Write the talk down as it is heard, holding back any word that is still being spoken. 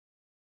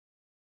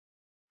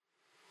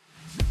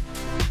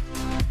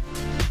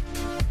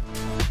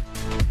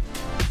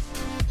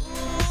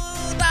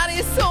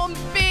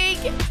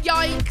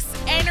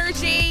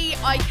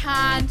I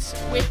can't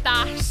with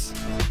that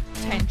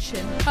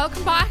tension.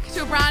 Welcome back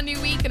to a brand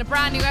new week and a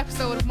brand new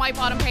episode of My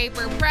Pot and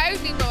Paper,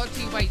 proudly brought to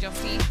you by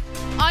Just Eat.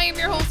 I am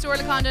your host,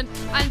 Orla Condon,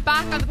 and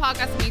back on the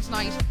podcast with me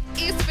tonight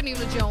is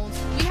Fionnuala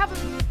Jones. We have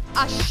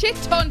a shit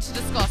ton to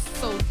discuss,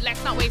 so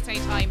let's not waste any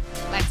time.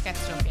 Let's get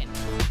stuck in.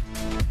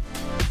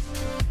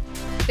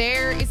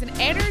 There is an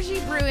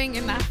energy brewing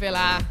in that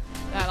villa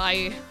that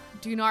I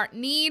do not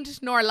need,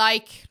 nor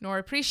like, nor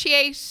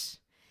appreciate.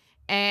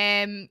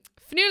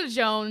 Fionnuala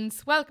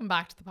Jones, welcome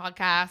back to the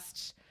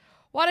podcast.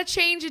 What a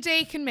change a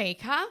day can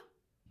make, huh?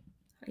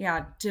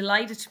 Yeah,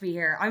 delighted to be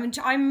here.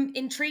 I'm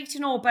intrigued to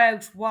know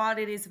about what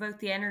it is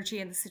about the energy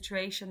and the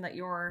situation that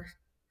you're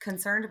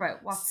concerned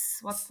about.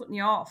 What's putting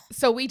you off?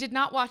 So we did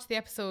not watch the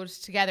episode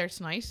together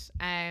tonight.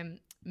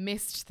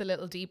 Missed the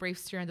little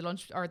debriefs during the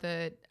lunch or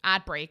the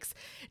ad breaks.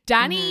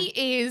 Danny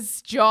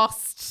is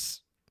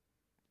just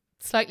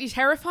slightly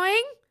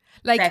terrifying.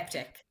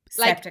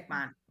 Septic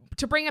man.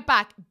 To bring it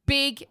back,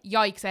 big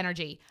yikes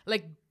energy.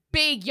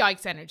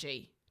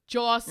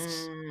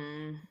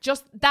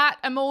 Just that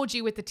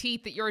emoji with the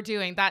teeth that you're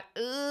doing, that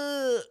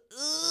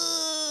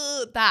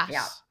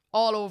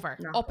all over,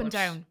 Not up good. and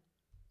down.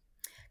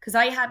 Because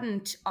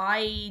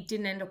I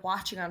didn't end up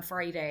watching on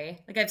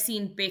Friday. Like, I've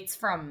seen bits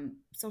from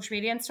social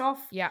media and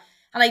stuff. Yeah.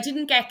 And I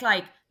didn't get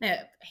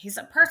he's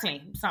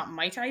not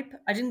my type.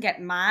 I didn't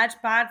get bad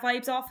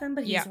vibes off him,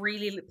 but he's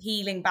really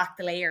peeling back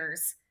the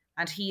layers.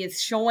 And he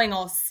is showing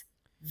us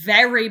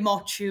very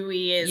much who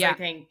he is, I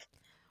think.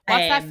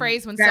 What's that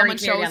phrase when someone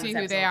shows you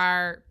who they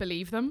are,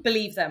 believe them?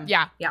 Believe them.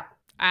 Yeah. Yeah.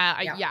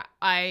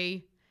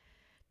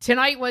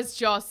 Tonight was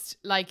just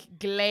like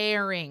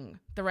glaring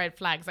the red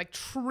flags, like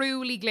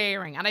truly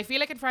glaring. And I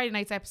feel like in Friday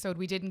night's episode,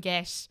 we didn't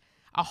get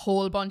a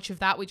whole bunch of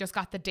that. We just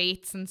got the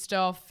dates and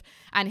stuff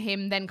and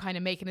him then kind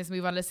of making his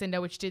move on Lucinda,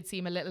 which did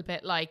seem a little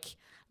bit like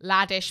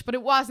laddish, but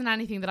it wasn't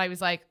anything that I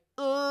was like,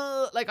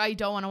 like I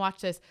don't want to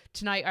watch this.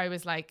 Tonight I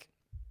was like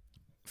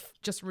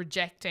just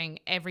rejecting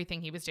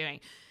everything he was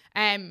doing.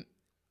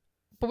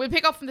 But we'll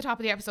pick up from the top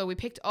of the episode. We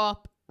picked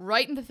up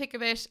right in the thick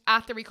of it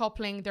at the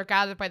recoupling. They're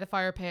gathered by the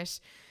fire pit.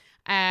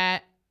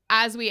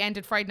 As we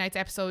ended Friday night's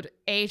episode,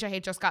 Aja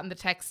had just gotten the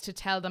text to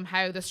tell them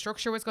how the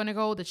structure was going to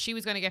go, that she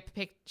was going to get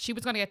picked. She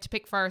was going to get to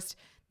pick first,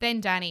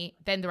 then Danny,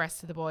 then the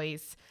rest of the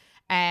boys.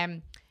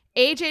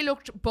 AJ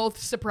looked both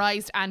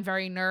surprised and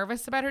very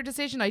nervous about her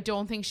decision. I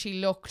don't think she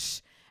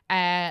looked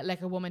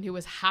like a woman who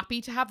was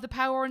happy to have the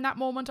power in that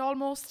moment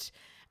almost.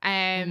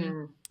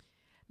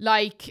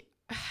 Like,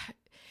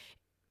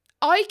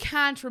 I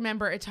can't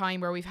remember a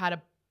time where we've had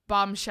a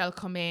bombshell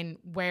come in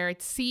where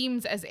it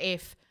seems as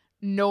if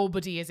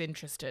nobody is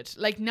interested.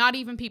 Like, not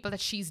even people that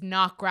she's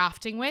not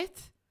grafting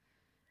with.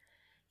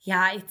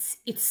 Yeah,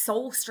 it's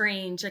so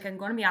strange. Like, I'm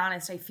going to be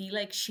honest, I feel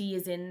like she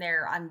is in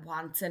there and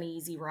wants an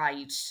easy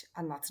ride.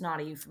 And that's not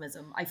a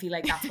euphemism. I feel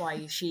like that's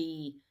why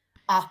she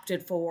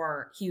opted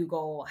for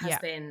Hugo, has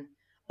been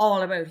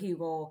all about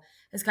Hugo.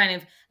 Is kind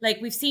of like,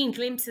 we've seen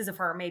glimpses of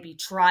her maybe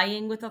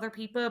trying with other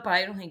people, but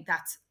I don't think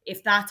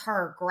if that's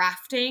her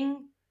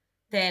grafting,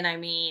 then I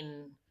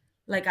mean,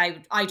 like,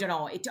 I don't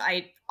know.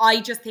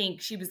 I just think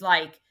she was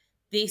like,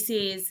 this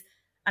is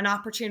an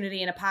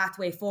opportunity and a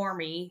pathway for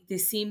me.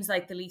 This seems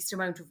like the least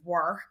amount of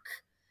work.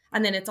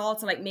 And then it's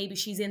also like, maybe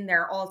she's in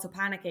there also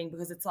panicking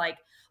because it's like,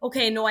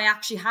 okay, no, I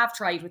actually have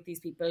tried with these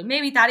people.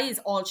 Maybe that is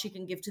all she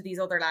can give to these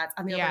other lads.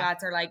 And the other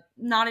lads are like,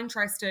 not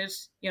interested,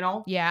 you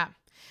know? Yeah.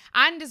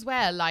 And as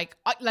well, like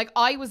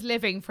I was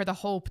living for the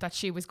hope that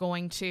she was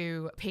going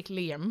to pick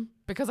Liam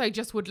because I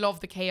just would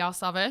love the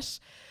chaos of it.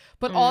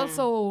 But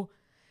also,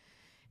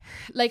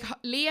 like,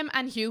 Liam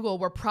and Hugo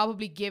were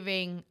probably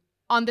giving,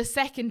 on the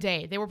second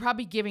day, they were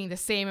probably giving the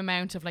same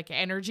amount of like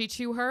energy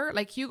to her.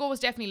 Like, Hugo was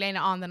definitely laying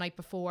it on the night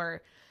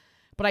before.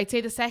 But I'd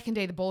say the second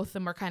day, the both of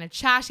them were kind of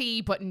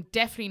chatty, but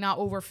definitely not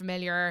over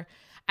familiar.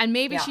 And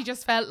maybe she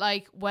just felt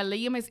like, well,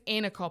 Liam is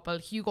in a couple,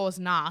 Hugo's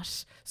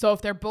not. So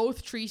if they're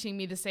both treating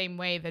me the same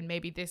way, then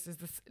maybe this is,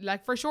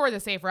 for sure, the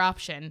safer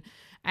option.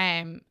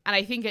 And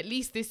I think at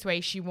least this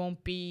way, she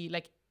won't be,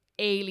 like,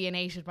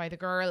 alienated by the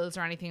girls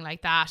or anything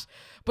like that.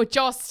 But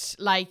just,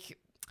 like,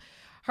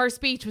 her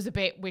speech was a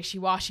bit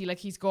wishy-washy. Like,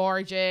 he's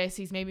gorgeous.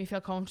 He's made me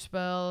feel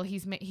comfortable.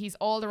 He's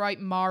all the right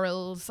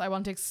morals. I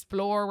want to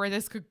explore where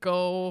this could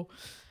go.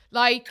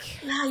 Like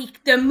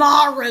the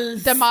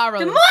morals. The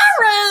morals.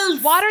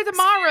 What are the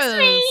morals?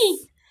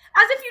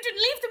 As if you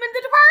didn't leave them in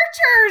the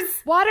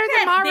departures. What are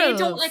the morals? They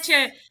don't let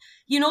you.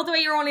 You know the way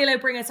you're only allowed to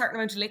bring a certain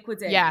amount of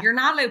liquids in? Yeah. You're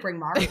not allowed to bring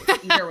morals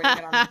either when you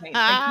get on the plane.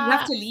 Like, you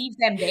have to leave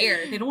them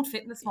there. They don't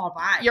fit in the small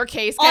bag. Your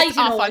case gets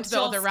off onto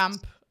the other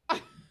ramp.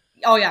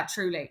 Oh yeah,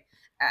 truly.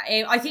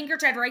 I think you're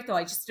dead right though.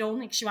 I just don't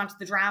think she wanted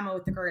the drama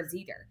with the girls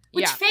either.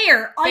 Which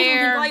fair. I don't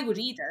think I would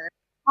either.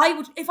 I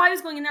would, if I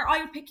was going in there, I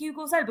would pick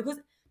Hugo as well because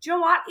do you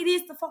know what? It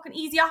is the fucking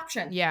easy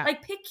option. Yeah.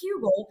 Like, pick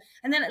Hugo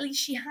and then at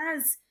least she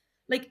has,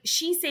 like,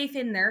 she's safe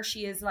in there.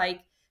 She is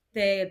like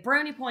the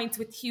brownie points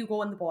with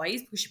Hugo and the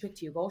boys because she picked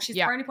Hugo. She's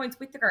brownie points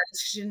with the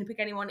girls. She didn't pick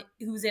anyone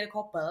who's in a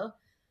couple,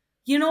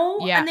 you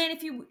know? Yeah. And then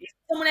if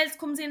someone else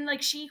comes in,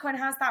 like, she kind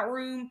of has that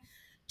room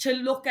to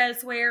look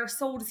elsewhere.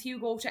 So does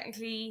Hugo,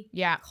 technically.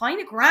 Yeah. Kind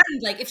of grand.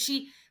 Like, if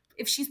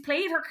she's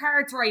played her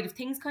cards right, if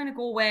things kind of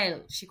go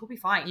well, she could be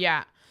fine.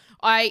 Yeah.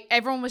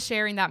 Everyone was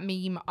sharing that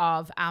meme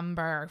of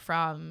Amber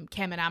from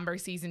Kim and Amber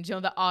season. Do you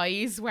know the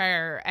eyes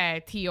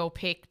where Theo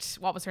picked,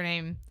 what was her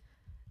name?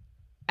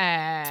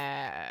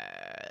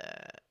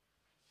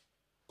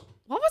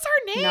 What was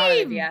her name? Not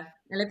Olivia.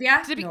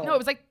 Olivia? No, it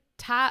was like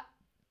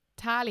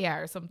Talia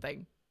or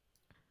something.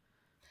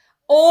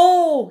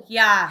 Oh,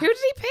 yeah. Who did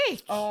he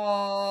pick?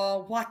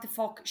 Oh, what the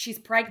fuck? She's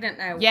pregnant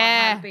now.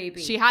 Yeah. Had a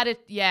baby. She had it,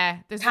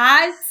 yeah.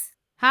 Taz?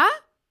 Huh?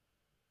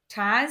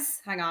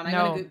 Taz? Hang on, I'm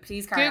No. going to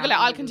please carry Google on.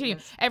 it, I'll continue.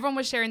 Everyone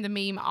was sharing the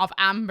meme of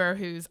Amber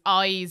whose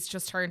eyes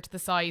just turned to the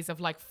size of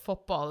like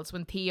footballs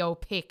when Theo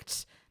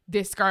picked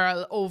this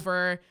girl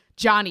over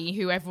Johnny,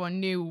 who everyone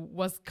knew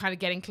was kind of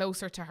getting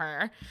closer to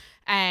her.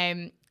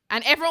 And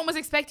everyone was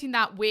expecting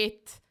that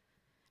with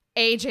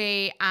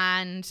AJ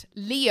and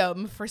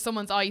Liam for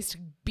someone's eyes to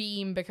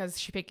beam because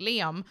she picked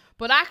Liam.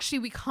 But actually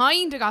we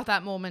kind of got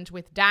that moment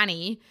with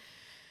Danny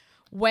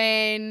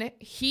when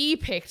he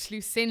picked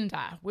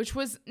Lucinda, which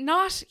was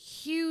not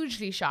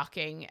hugely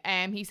shocking.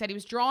 He said he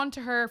was drawn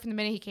to her from the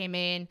minute he came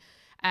in,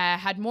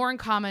 had more in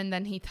common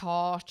than he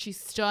thought. She's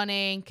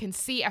stunning, can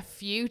see a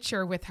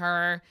future with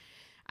her.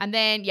 And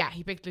then, yeah,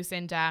 he picked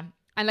Lucinda.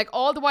 And like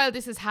all the while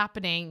this is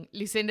happening,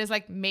 Lucinda's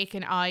like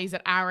making eyes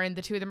at Aaron.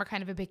 The two of them are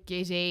kind of a bit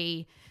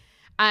giddy.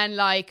 And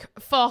like,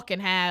 fucking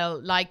hell,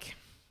 like...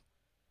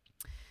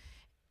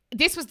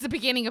 This was the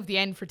beginning of the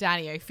end for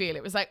Danny, I feel.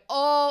 It was like,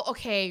 oh,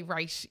 okay,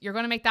 right. You're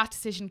going to make that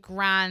decision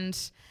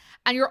grand.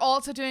 And you're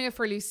also doing it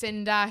for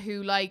Lucinda,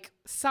 who, like,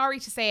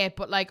 sorry to say it,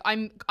 but, like,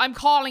 I'm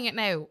calling it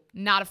now.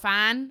 Not a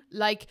fan.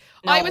 Like,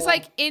 no. I was,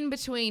 like, in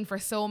between for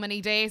so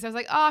many days. I was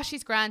like, oh,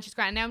 she's grand.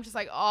 And now I'm just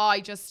like, oh,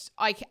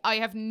 I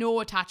have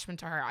no attachment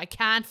to her. I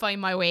can't find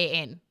my way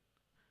in.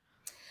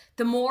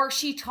 The more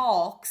she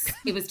talks,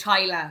 it was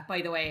Tyler,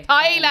 by the way.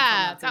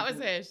 Tyler, that was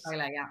it.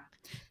 Tyler, yeah.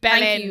 Bell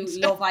Thank End. you,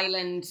 Love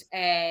Island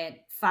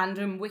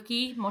fandom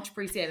wiki. Much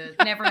appreciated.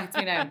 Never lets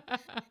me down.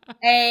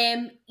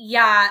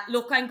 Yeah,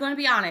 look, I'm going to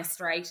be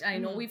honest, right? I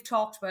know we've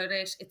talked about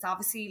it. It's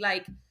obviously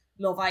like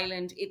Love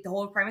Island. The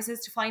whole premise is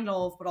to find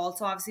love, but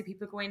also obviously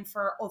people go in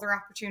for other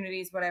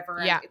opportunities,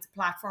 whatever. Yeah. And it's a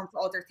platform for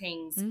other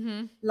things.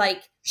 Mm-hmm.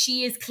 Like,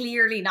 she is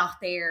clearly not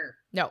there.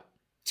 No.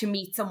 To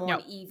meet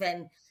someone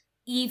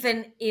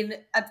even in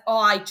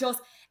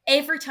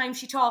every time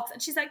she talks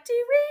and she's like, do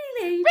you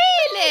really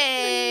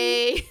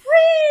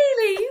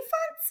you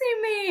fancy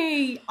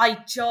me?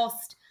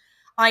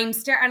 I'm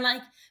starting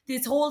like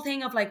this whole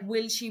thing of like,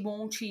 will she,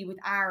 won't she with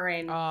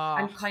Aaron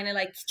and kind of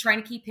like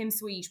trying to keep him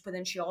sweet, but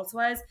then she also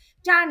has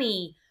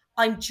Danny.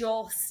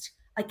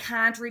 I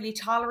can't really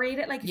tolerate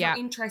it. Like, if you're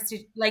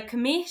interested, like,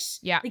 commit.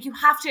 Yeah. Like, you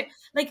have to,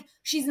 like,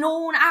 she's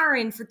known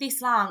Aaron for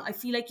this long. I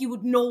feel like you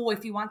would know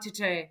if you wanted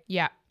to.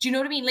 Yeah. Do you know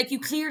what I mean? Like,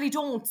 you clearly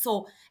don't.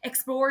 So,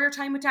 explore your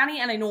time with Danny.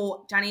 And I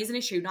know Danny is an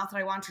issue. Not that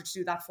I want her to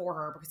do that for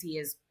her because he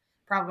is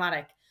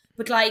problematic.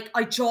 But, like,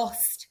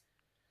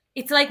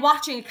 it's like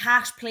watching a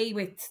cat play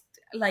with,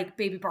 like,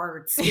 baby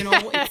birds. You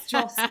know? It's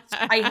just,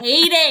 I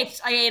hate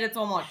it. I hate it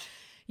so much.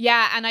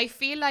 Yeah. And I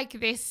feel like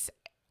this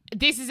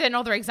is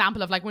another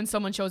example of like when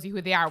someone shows you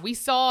who they are. We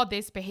saw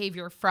this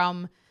behavior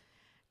from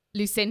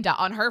Lucinda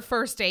on her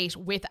first date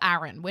with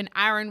Aaron, when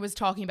Aaron was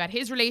talking about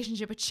his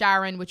relationship with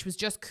Sharon, which was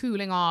just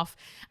cooling off.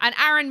 And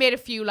Aaron made a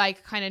few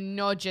like kind of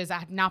nudges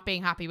at not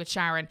being happy with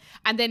Sharon.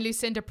 And then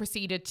Lucinda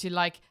proceeded to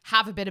like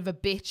have a bit of a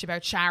bitch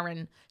about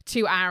Sharon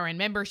to Aaron.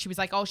 Remember, she was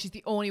like, oh, she's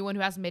the only one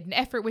who hasn't made an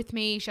effort with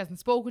me. She hasn't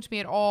spoken to me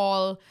at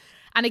all.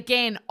 And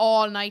again,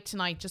 all night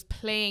tonight, just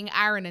playing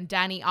Aaron and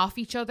Danny off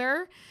each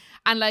other.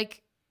 And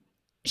like,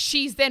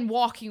 she's then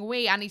walking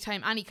away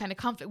anytime any kind of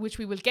conflict, which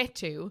we will get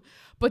to,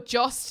 but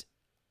just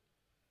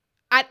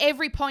at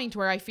every point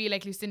where I feel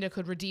like Lucinda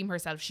could redeem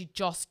herself, she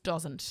just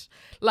doesn't.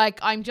 Like,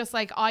 I'm just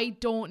like, I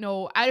don't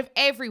know. Out of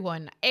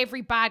everyone,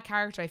 every bad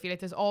character, I feel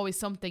like there's always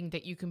something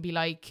that you can be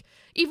like,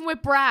 even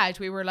with Brad,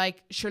 we were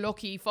like, sure,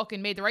 look, he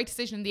fucking made the right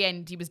decision in the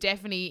end. He was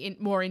definitely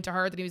more into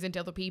her than he was into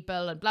other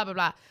people and blah, blah,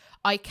 blah.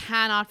 I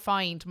cannot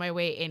find my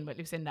way in with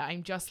Lucinda.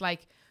 I'm just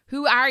like,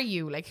 who are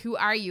you? Like, who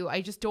are you?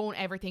 I just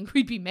don't ever think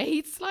we'd be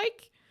mates,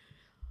 like.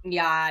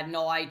 Yeah,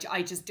 no, I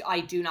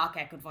do not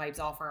get good vibes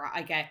off her.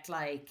 I get,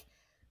 like...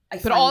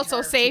 But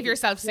also save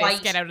yourself, sis.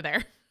 Get out of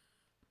there.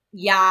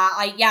 But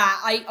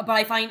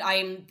I find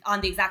I'm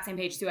on the exact same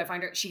page too. I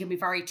find she can be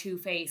very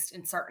two-faced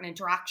in certain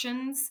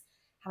interactions.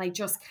 And I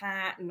just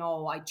can't,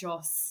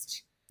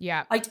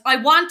 Yeah. I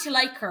want to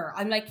like her.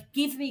 I'm like,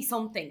 give me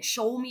something.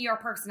 Show me your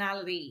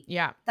personality.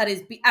 Yeah. That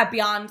is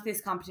beyond this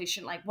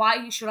competition. Like,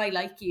 why should I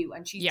like you?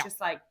 And she's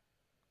just like,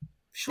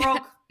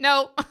 shrug.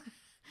 No.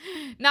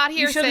 Not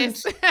here,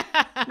 sis.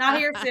 Not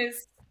here,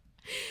 sis.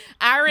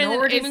 Aaron no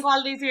redeeming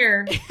qualities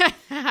here.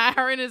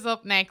 Aaron is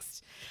up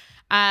next.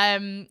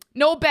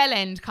 No Bell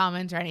End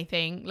comment or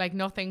anything. Like,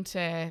 nothing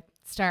to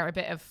start a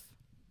bit of,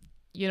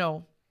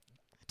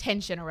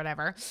 tension or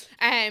whatever.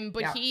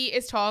 But he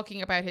is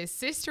talking about his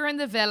sister in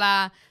the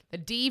villa, the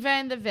diva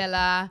in the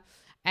villa,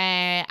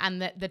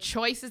 and the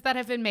choices that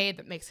have been made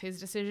that makes his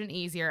decision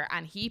easier,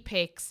 and he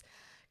picks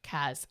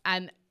Kaz.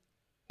 And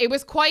it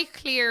was quite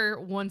clear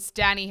once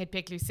Danny had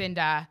picked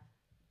Lucinda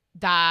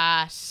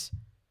that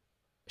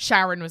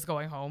Sharon was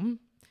going home,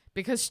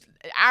 because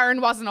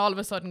Aaron wasn't all of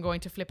a sudden going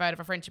to flip out of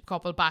a friendship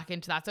couple back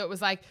into that. So it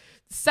was like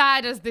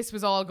sad as this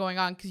was all going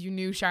on, because you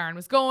knew Sharon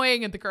was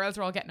going and the girls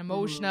were all getting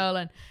emotional,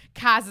 and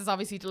Kaz is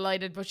obviously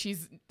delighted, but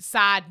she's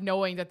sad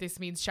knowing that this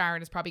means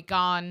Sharon is probably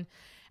gone.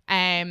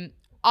 This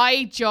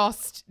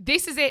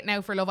is it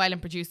now for Love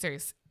Island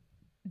producers.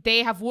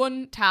 They have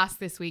one task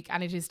this week,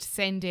 and it is to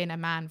send in a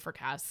man for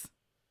Kaz.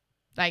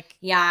 Like,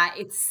 yeah,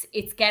 it's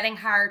getting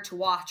hard to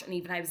watch. And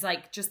even I was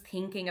like just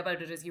thinking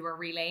about it as you were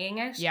relaying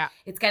it. Yeah,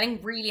 it's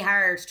getting really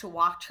hard to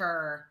watch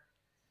her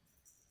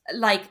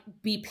like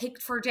be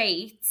picked for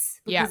dates,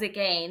 because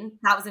again,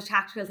 that was a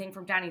tactical thing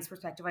from Danny's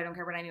perspective. I don't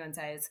care what anyone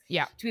says.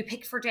 Yeah, to be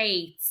picked for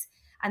dates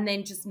and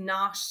then just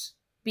not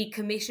be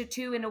committed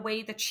to in a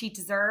way that she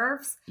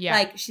deserves. Yeah,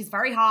 like she's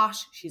very hot,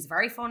 she's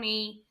very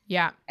funny.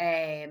 Yeah,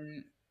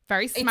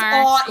 very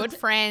smart, good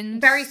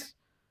friend.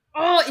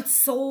 It's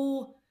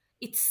so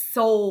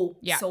frustrating.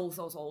 Yeah. So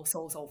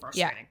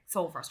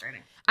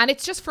frustrating. And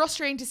it's just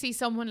frustrating to see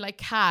someone like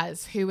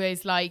Kaz, who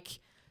is like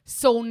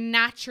so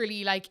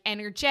naturally like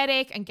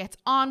energetic and gets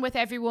on with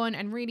everyone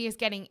and really is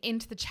getting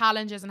into the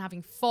challenges and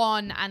having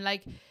fun and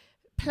like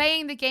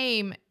playing the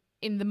game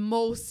in the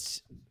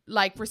most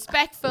like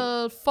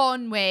respectful,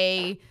 fun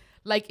way,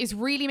 like is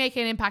really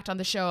making an impact on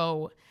the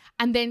show.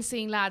 And then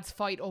seeing lads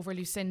fight over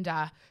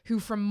Lucinda, who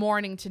from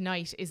morning to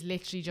night is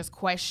literally just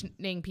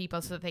questioning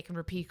people so that they can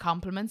repeat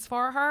compliments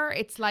for her.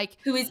 It's like...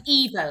 Who is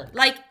evil.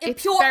 Like,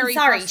 it's pure... Very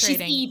sorry,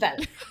 frustrating. She's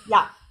evil.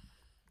 Yeah.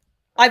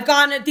 I've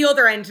gone at the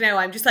other end now.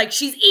 I'm just like,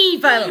 she's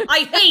evil.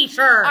 I hate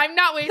her. I'm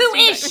not wasting... Who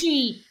is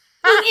she?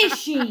 Who is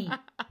she?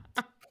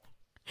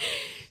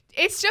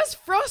 It's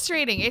just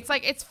frustrating. It's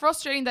like, it's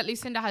frustrating that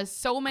Lucinda has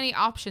so many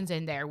options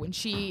in there when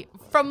she,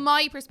 from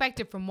my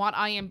perspective, from what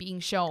I am being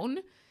shown,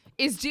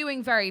 is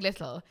doing very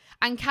little.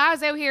 And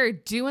Kaz out here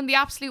doing the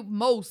absolute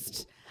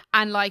most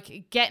and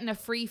like getting a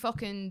free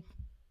fucking,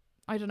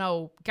 I don't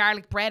know,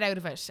 garlic bread out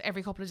of it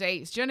every couple of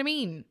days. Do you know what I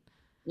mean?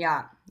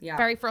 Yeah, yeah.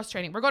 Very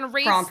frustrating. We're going to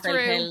race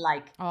through.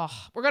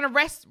 We're going to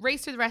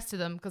race through the rest of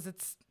them because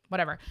it's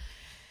whatever.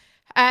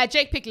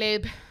 Jake picked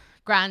Lib.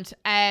 Grant.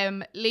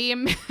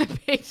 Liam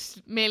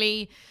picked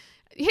Millie.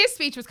 His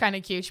speech was kind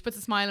of cute. She puts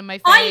a smile on my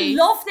face. I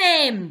love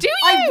them. Do you?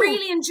 I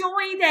really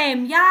enjoy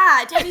them.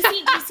 Yeah. Do you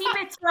see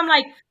bits from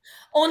like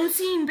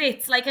unseen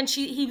bits? Like, and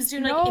he was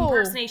doing like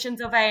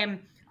impersonations of I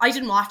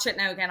didn't watch it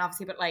now again,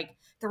 obviously, but like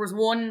there was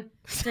one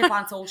clip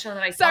on social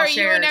that I saw. Sorry,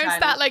 you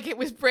announced that like it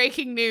was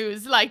breaking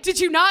news. Like,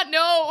 did you not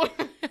know?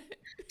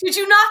 Did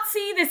you not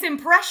see this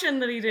impression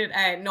that he did?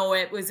 No,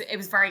 it was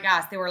very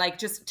gas. They were like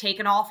just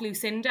taking off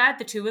Lucinda,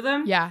 the two of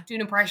them. Yeah.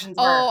 Doing impressions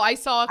of her. I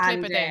saw a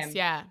clip of this.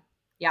 Yeah.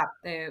 Yeah,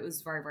 it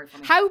was very, very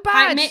funny. How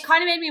bad?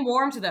 Kind of made me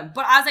warm to them.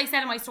 But as I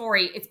said in my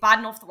story, it's bad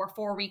enough that we're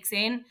 4 weeks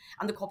in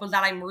and the couple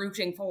that I'm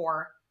rooting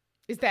for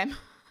is them.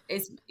 Do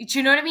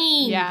you know what I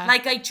mean? Yeah.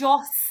 Like I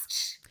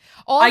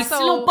also,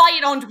 still don't buy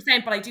it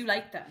 100%, but I do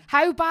like them.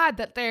 How bad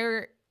that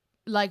they're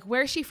like,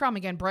 where's she from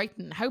again?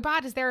 Brighton. How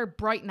bad is their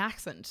Brighton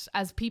accent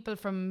as people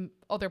from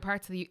other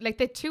parts of the, like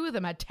the two of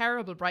them had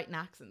terrible Brighton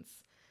accents.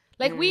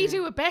 Like we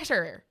do it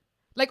better.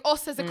 Like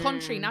us as a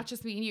country, not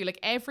just me and you. Like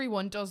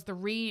everyone does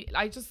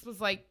I just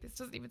was like, this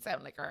doesn't even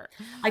sound like her.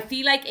 I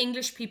feel like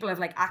English people have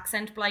like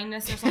accent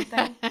blindness or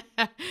something.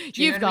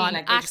 You've gone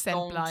like accent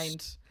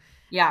blind.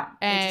 Yeah,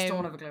 they just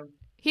don't have a clue.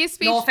 His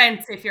speech. No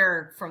offense if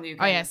you're from the UK.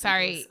 Oh yeah,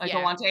 sorry. I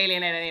don't want to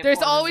alienate any of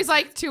There's always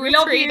like 2 or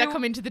 3 that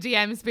come into the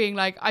DMs being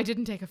like, I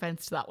didn't take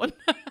offense to that one.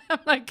 I'm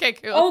like, okay,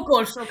 cool. Oh,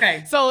 good.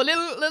 Okay. So a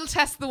little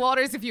test of the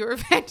waters. If you were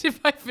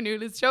offended by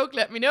Fanula's joke,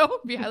 let me know.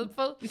 It'd be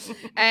helpful.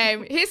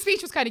 His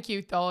speech was kind of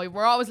cute though.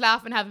 We're always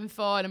laughing, having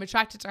fun. I'm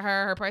attracted to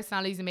her. Her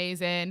personality's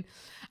amazing.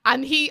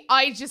 And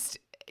just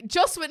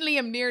when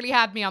Liam nearly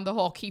had me on the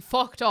hook, he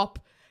fucked up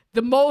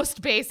the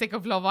most basic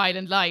of Love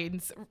Island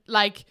lines.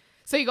 Like,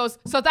 so he goes,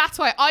 so that's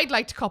why I'd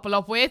like to couple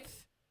up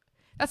with.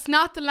 That's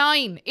not the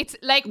line. It's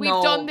like we've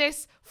done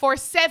this for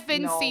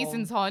 7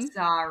 seasons, hon.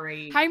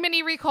 Sorry. How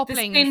many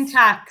recouplings? The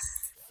syntax.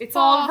 It's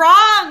all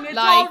wrong. It's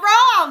all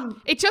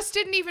wrong. It just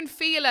didn't even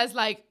feel as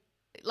like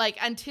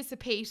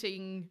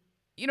anticipating.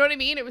 You know what I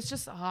mean? It was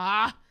just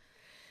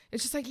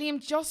It's just like,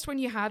 Liam, just when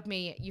you had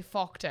me, you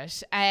fucked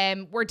it.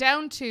 We're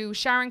down to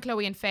Sharon,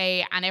 Chloe and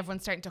Faye, and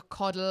everyone's starting to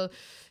cuddle.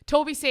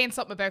 Toby's saying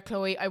something about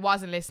Chloe. I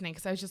wasn't listening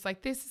because I was just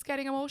like, this is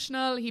getting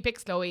emotional. He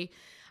picks Chloe.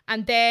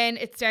 And then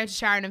it's down to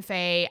Sharon and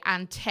Faye,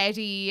 and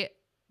Teddy,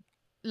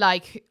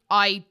 like,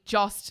 I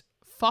just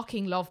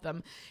fucking love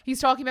them. He's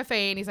talking about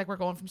Faye and he's like, we're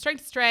going from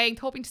strength to strength,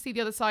 hoping to see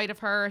the other side of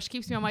her. She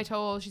keeps me on my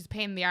toes. She's a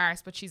pain in the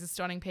arse, but she's a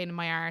stunning pain in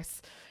my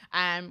arse.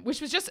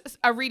 Which was just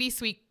a really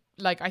sweet,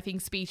 like, I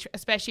think speech,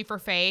 especially for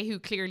Faye, who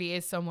clearly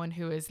is someone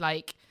who is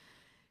like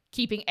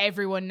keeping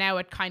everyone now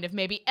at kind of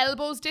maybe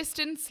elbows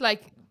distance,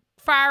 like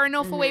far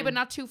enough away but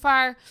not too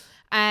far.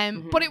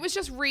 But it was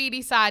just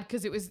really sad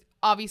because it was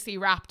obviously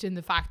wrapped in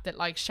the fact that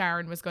like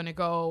Sharon was going to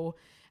go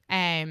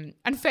And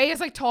Faye is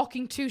like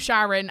talking to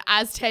Sharon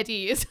as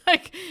Teddy is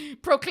like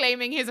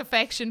proclaiming his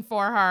affection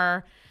for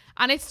her.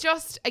 And it's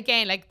just,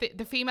 again, like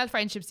the female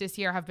friendships this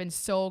year have been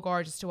so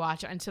gorgeous to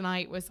watch. And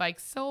tonight was like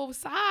so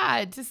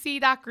sad to see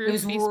that group be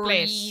split.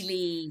 It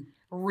was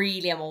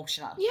really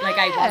emotional. Yeah. Like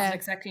I wasn't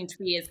expecting to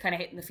be as kind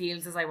of hitting the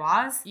fields as I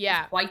was. Yeah.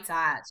 It was quite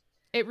sad.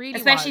 It really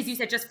Especially was. as you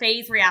said, just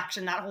Faye's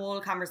reaction, that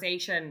whole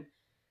conversation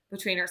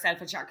between herself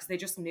and Sharon, because they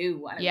just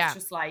knew. And it was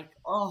just like,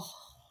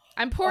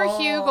 And poor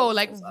Hugo,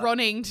 like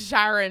running to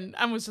Sharon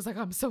and was just like,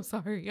 I'm so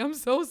sorry. I'm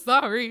so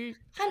sorry.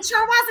 And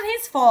sure, wasn't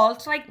his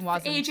fault. Like,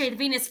 Wasn't. AJ, the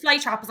Venus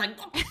flytrap, was like,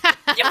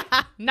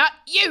 not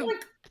you.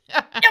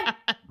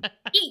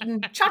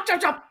 Eating, chop.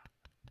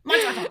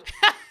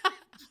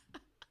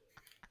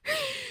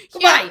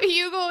 Goodbye.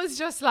 Hugo is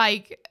just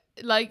like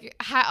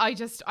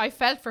I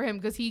felt for him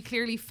because he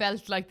clearly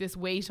felt like this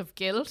weight of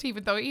guilt,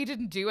 even though he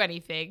didn't do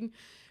anything.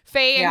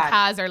 Faye and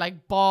Kaz are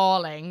like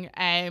bawling,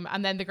 and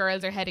then the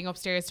girls are heading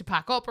upstairs to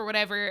pack up or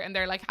whatever, and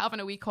they're like having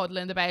a wee cuddle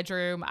in the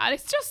bedroom, and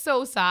it's just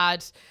so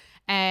sad.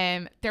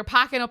 They're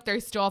packing up their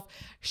stuff.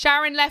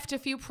 Sharon left a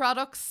few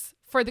products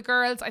for the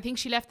girls. I think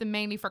she left them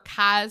mainly for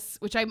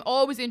Kaz, which I'm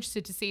always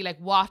interested to see, like,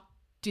 what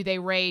do they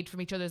raid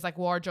from each other's like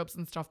wardrobes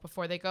and stuff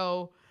before they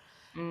go.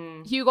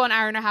 Hugo and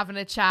Aaron are having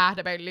a chat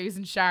about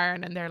losing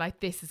Sharon, and they're like,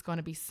 this is going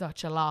to be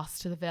such a loss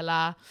to the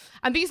villa.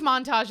 And these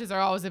montages are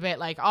always a bit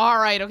like, all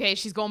right, okay,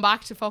 she's going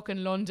back to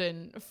fucking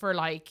London for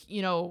like,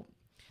 you know,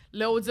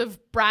 loads of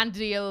brand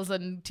deals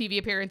and TV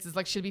appearances,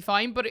 like she'll be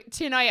fine. But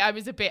tonight I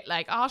was a bit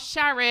like, oh,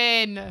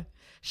 Sharon,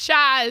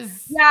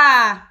 Shaz.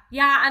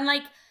 Yeah, and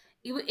like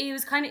it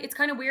was kind of, it's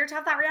kind of weird to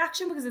have that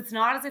reaction, because it's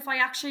not as if I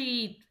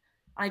actually,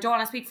 I don't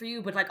want to speak for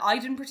you, but like I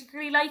didn't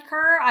particularly like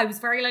her. I was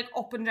very like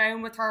up and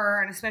down with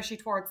her, and especially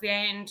towards the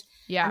end.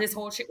 Yeah. And this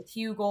whole shit with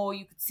Hugo,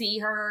 you could see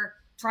her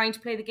trying to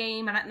play the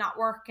game and it not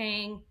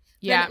working.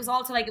 Yeah. Then it was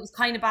also like, it was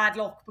kind of bad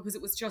luck, because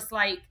it was just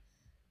like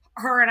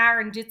her and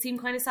Aaron did seem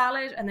kind of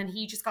solid, and then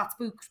he just got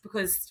spooked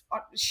because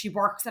she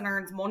works and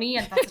earns money,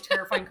 and that's a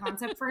terrifying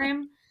concept for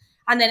him.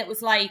 And then it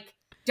was like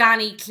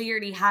Danny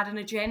clearly had an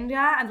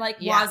agenda and like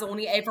was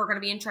only ever going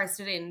to be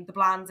interested in the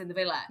blondes in the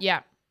villa.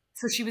 Yeah.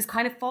 So she was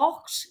kind of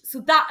fucked.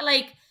 So that,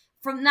 like,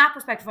 from that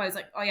perspective, I was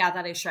like, oh yeah,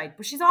 that is shite.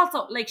 But she's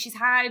also, like, she's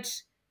had,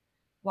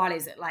 what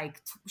is it?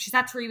 Like, she's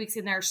had 3 weeks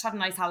in there. She's had a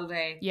nice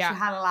holiday. Yeah. She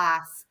had a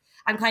laugh.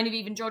 And kind of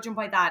even judging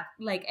by that,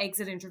 like,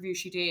 exit interview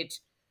she did,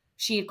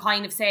 she had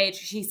kind of said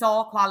she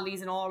saw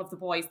qualities in all of the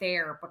boys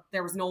there, but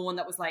there was no one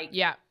that was like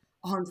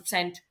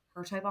 100%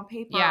 her type on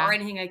paper or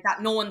anything like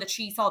that. No one that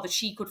she saw that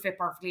she could fit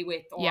perfectly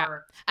with.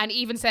 Or, and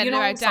even said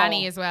about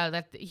Danny as well,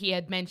 that he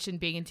had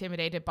mentioned being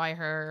intimidated by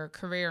her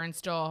career and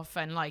stuff.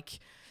 And like,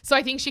 so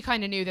I think she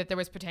kind of knew that there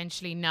was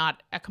potentially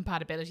not a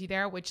compatibility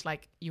there, which,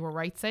 like, you were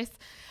right, sis.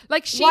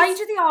 Like, why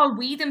do they all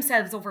weed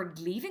themselves over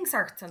leaving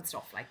certs and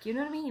stuff? Like, you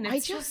know what I mean?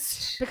 It's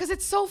just because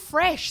it's so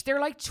fresh. They're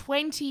like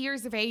 20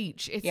 years of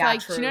age. It's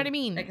like, true. Do you know what I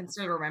mean? They can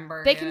still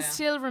remember. They can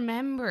still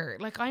remember.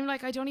 Like, I'm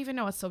like, I don't even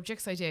know what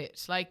subjects I did.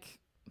 Like,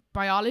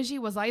 biology,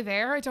 was I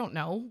there? I don't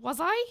know. Was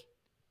I?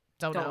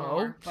 Don't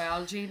know.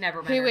 Biology,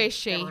 never met Who her. is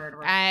she? Never heard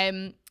of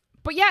her.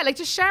 But yeah, like,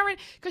 just Sharon,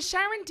 because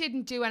Sharon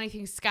didn't do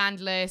anything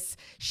scandalous.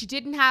 She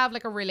didn't have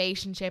like a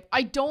relationship.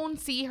 I don't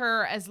see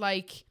her as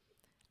like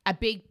a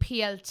big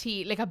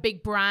PLT, like a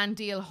big brand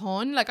deal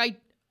hun. Like,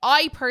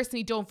 I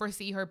personally don't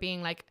foresee her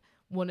being like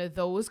one of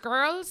those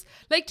girls.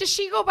 Like, does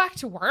she go back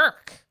to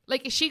work?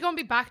 Like, is she going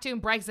to be back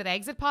doing Brexit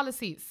exit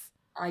policies?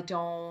 I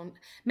don't.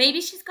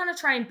 Maybe she's gonna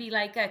try and be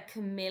like a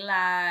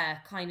Camilla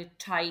kind of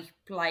type,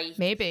 like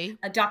maybe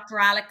a Dr.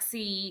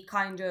 Alexy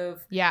kind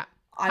of. Yeah,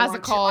 I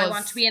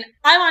want to be an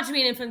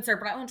influencer,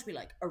 but I want to be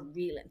like a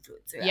real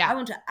influencer. Yeah, I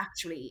want to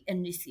actually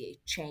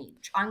initiate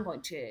change. I'm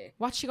going to.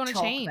 What's she going to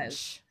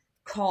change?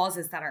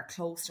 Causes that are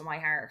close to my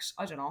heart.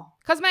 I don't know.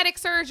 Cosmetic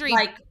surgery.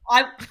 Like,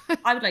 I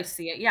would like to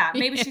see it. Yeah,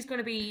 maybe she's going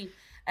to be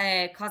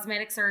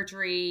cosmetic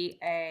surgery.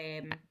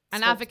 An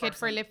advocate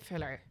for lip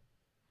filler.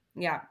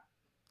 Yeah.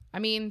 I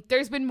mean,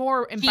 there's been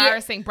more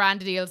embarrassing brand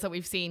deals that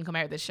we've seen come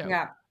out of this show.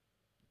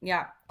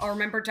 Yeah. Or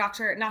remember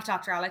not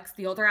Dr. Alex,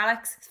 the other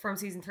Alex from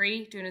season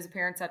 3 doing his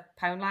appearance at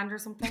Poundland or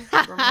something?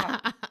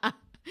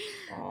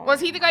 Was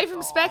he the guy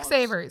from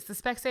Specsavers? The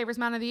Specsavers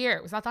Man of the Year?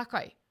 Was that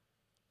guy?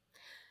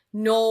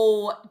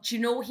 No. Do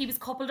you know he was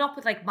coupled up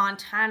with like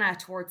Montana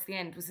towards the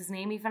end? Was his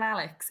name even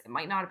Alex? It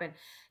might not have been.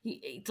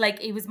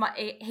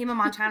 Him and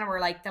Montana were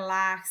like the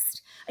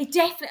last. I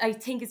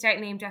think his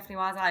name definitely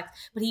was Alex.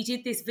 But he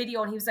did this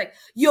video and he was like,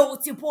 "Yo,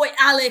 it's your boy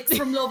Alex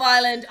from Love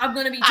Island. I'm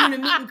gonna be doing a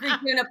meet and greet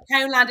here in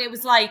Poundland." It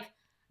was like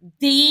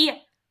the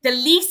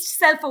least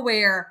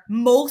self-aware,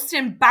 most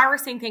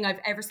embarrassing thing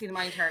I've ever seen in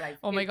my entire life.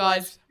 Oh my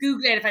God!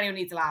 Google it if anyone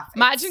needs a laugh.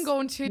 Imagine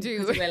going to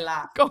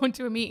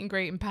a meet and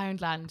greet in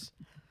Poundland.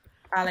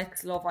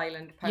 Alex, Love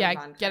Island, Poundland.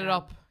 Yeah, get it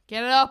up.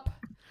 Get it up.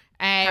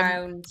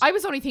 I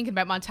was only thinking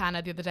about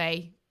Montana the other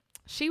day.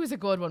 She was a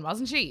good one,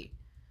 wasn't she?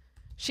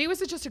 She was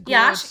just a good...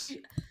 Yeah,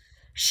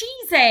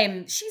 she's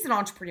an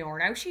entrepreneur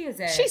now.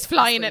 She's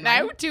flying it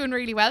now, doing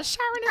really well.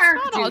 Sharon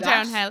is not all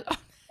downhill.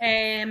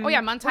 Oh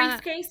yeah,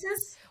 Montana.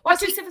 Briefcases. What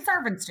do civil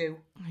servants do?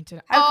 I don't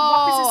know. What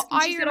Oh, business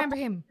can she I set up remember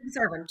him. as a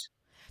servant?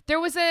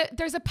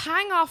 There's a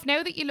pang off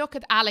now that you look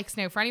at Alex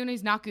now. For anyone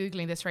who's not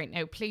Googling this right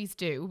now, please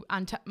do.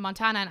 And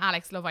Montana and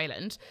Alex Love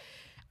Island.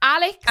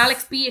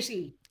 Alex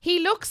Beatty. He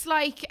looks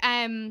like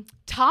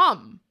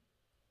Tom,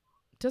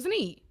 doesn't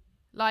he?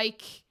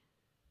 Like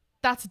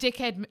that's a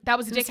dickhead. That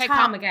was a dickhead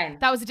Tom again.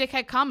 That was a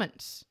dickhead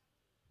comment.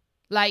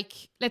 Like,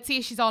 let's see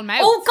if she's all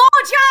mouth. Oh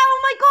God, yeah! Oh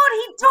my God,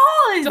 he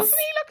does. Doesn't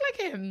he look like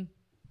him?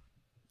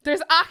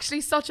 There's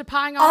actually such a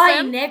pang off I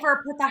him.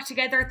 never put that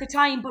together at the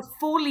time, but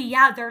fully,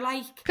 yeah, they're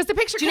like... Because the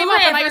picture came up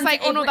and I was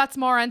like, oh no, that's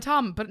Maura and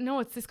Tom. But no,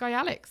 it's this guy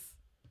Alex.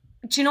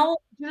 Do you know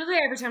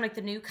that every time like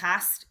the new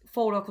cast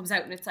photo comes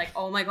out and it's like,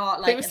 oh my God,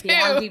 like the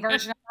Andy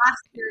version of that,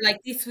 you're like,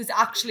 this was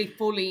actually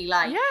fully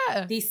like,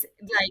 this,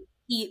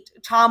 like,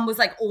 Tom was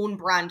like own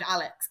brand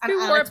Alex. And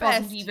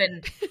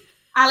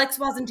Alex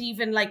wasn't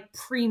even like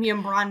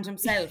premium brand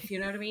himself, you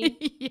know what I mean?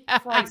 Yeah.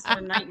 Christ, what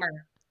a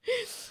nightmare.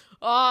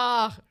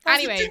 Oh,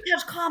 anyway.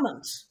 That's a dickhead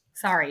comment.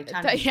 Sorry,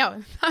 yeah,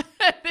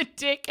 the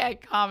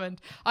dickhead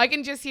comment. I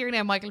can just hear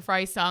now Michael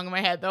Fry's song in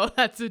my head though.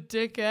 That's a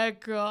dickhead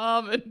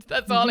comment.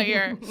 That's all I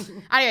hear.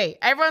 Anyway,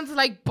 everyone's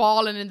like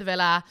bawling in the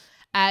villa.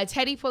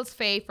 Teddy pulls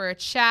Faye for a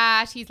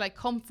chat. He's like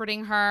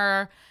comforting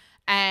her.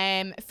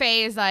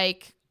 Faye is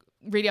like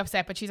really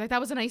upset, but she's like, that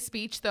was a nice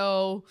speech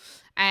though.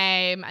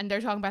 And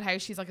they're talking about how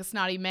she's like a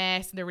snotty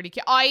mess and they're really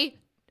cute.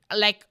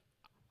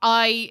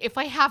 If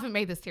I haven't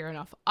made this clear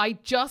enough, I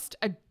just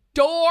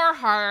adore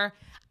her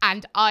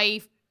and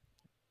I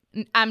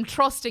am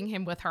trusting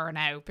him with her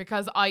now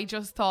because I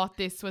just thought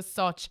this was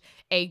such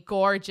a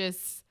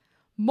gorgeous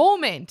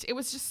moment. It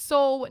was just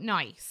so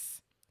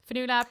nice.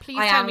 Fionnuala, please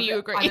tell me you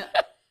agree.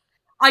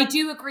 I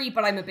do agree,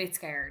 but I'm a bit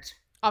scared.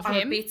 Of him?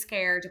 I'm a bit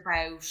scared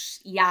about,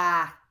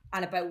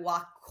 and about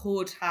what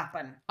could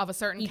happen. Of a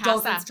certain Casa. He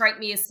doesn't strike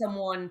me as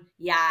someone,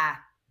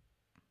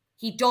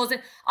 He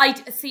doesn't,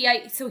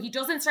 so he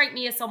doesn't strike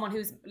me as someone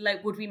who's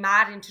like, would be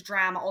mad into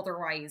drama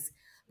otherwise.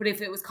 But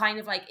if it was kind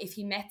of like, if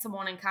he met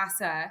someone in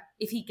Casa,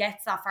 if he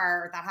gets that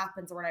far, that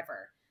happens or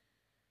whatever,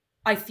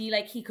 I feel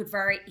like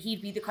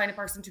he'd be the kind of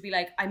person to be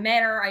like, I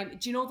met her.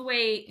 Do you know the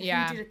way he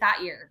did it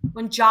that year?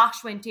 When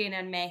Josh went in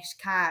and met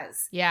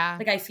Kaz. Yeah.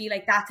 Like, I feel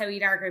like that's how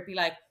he'd argue. It'd be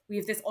like, we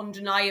have this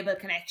undeniable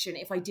connection.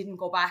 If I didn't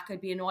go back,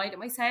 I'd be annoyed at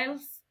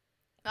myself.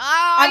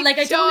 I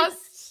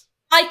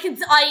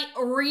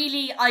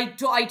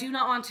do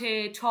not want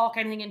to talk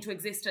anything into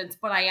existence,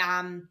 but I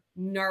am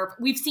nervous.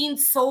 We've seen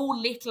so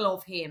little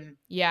of him.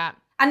 Yeah.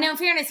 And now in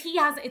fairness,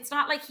 it's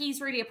not like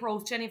he's really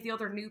approached any of the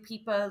other new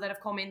people that have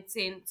come in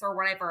since or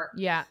whatever.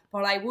 Yeah.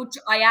 But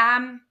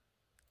I'm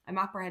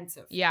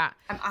apprehensive. Yeah.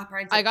 I'm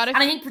apprehensive. And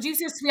I think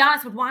producers, to be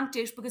honest, would want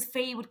it because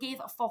Faye would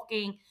give a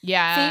fucking...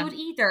 Yeah. Faye would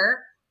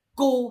either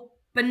go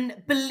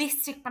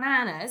ballistic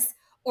bananas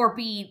or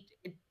be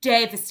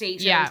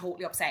devastated and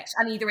totally upset.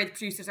 And either way, the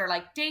producers are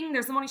like, ding,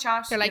 there's the money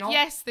shot. They're like,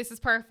 yes, this is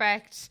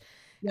perfect.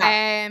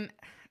 Yeah.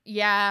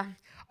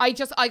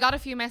 I got a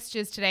few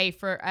messages today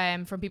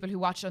from people who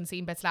watched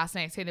Unseen Bits last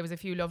night saying there was a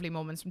few lovely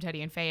moments from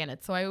Teddy and Faye in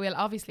it. So I will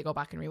obviously go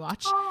back and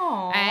rewatch.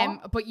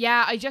 But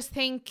yeah, I just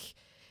think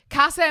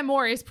Casa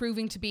Amor is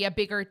proving to be a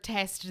bigger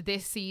test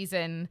this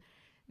season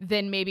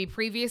than maybe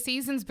previous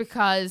seasons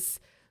because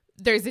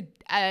there's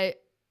a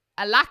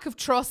lack of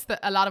trust that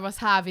a lot of us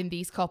have in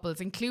these couples,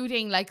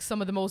 including like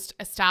some of the most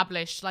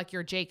established, like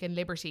your Jake and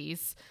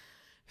Liberties,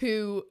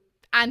 and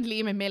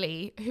Liam and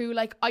Millie, who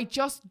like I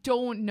just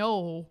don't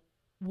know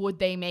would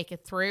they make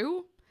it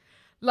through.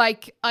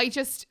 Like I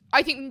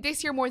think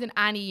this year more than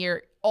any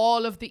year,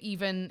 all of the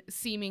even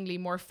seemingly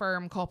more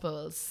firm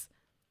couples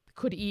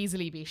could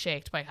easily be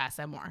shaked by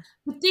Casa Amor.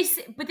 But this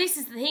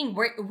is the thing,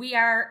 we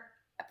are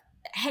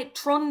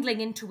trundling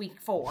into week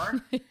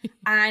 4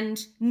 and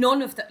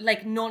none of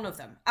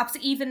them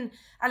absolutely even,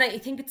 and I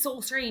think it's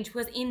so strange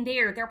because in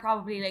there they're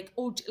probably like,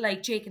 oh,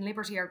 like Jake and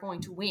Liberty are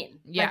going to win.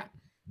 Like,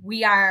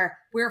 we are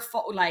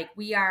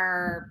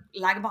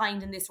lagging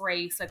behind in this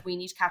race, like we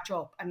need to catch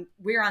up, and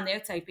we're on the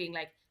outside being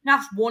like,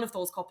 not one of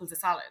those couples is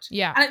solid.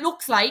 Yeah. And it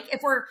looks like,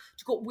 if we're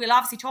to go, we'll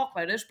obviously talk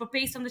about it, but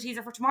based on the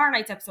teaser for tomorrow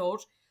night's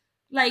episode,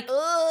 like,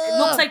 it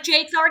looks like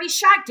Jake's already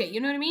shagged it,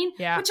 you know what I mean?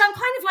 Yeah. Which I'm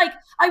kind of like,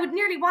 I would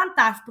nearly want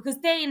that, because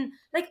then,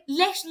 like,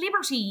 let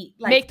Liberty,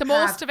 like, make the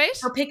most of it.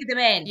 Or pick them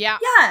in. Yeah.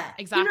 Yeah.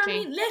 Exactly. You know what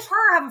I mean? Let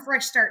her have a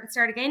fresh start and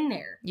start again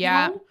there.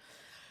 Yeah. You know?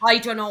 I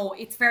don't know.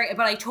 It's very,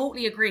 but I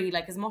totally agree.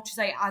 Like, as much as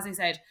I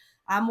said,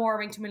 I'm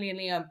more into Millie and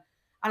Liam,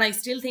 and I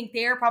still think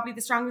they're probably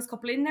the strongest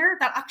couple in there.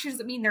 That actually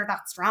doesn't mean they're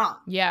that strong.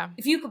 Yeah.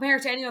 If you compare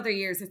it to any other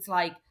years, it's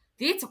like,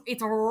 it's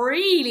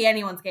really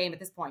anyone's game at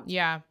this point.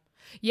 Yeah.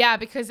 Yeah,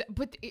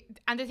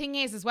 and the thing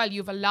is as well, you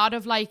have a lot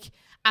of like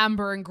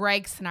Amber and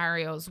Greg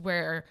scenarios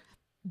where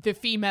the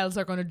females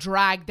are going to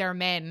drag their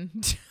men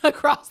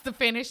across the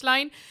finish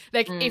line.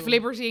 Like if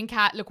Liberty and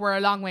Kat, look, we're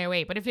a long way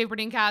away, but if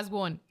Liberty and Kaz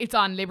won, it's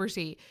on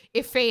Liberty.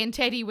 If Faye and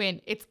Teddy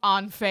win, it's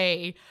on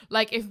Faye.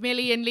 Like if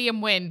Millie and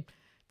Liam win,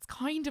 it's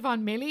kind of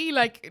on Millie.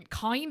 Like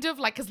kind of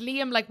like, because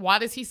Liam, like,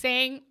 what is he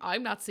saying?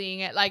 I'm not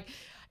seeing it. Like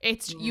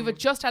you've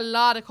just a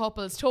lot of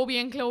couples. Toby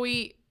and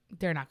Chloe,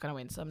 they're not going to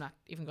win, so I'm not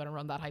even going to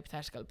run that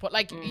hypothetical. But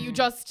like, you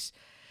just,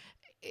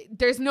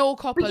 there's no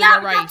couple. But yeah,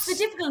 you're right. That's the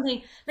difficult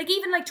thing. Like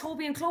even like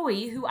Toby and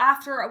Chloe, who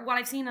after what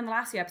I've seen in the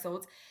last few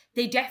episodes,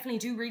 they definitely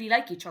do really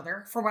like each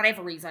other for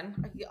whatever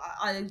reason.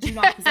 I do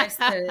not possess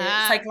the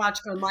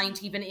psychological mind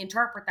to even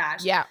interpret that.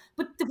 Yeah.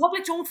 But the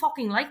public don't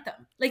fucking like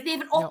them. Like they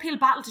have an uphill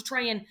battle to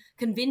try and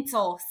convince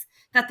us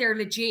that they're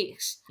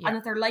legit and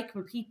that they're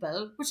likable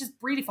people, which is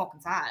really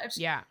fucking sad.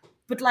 Yeah.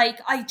 But like,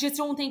 I just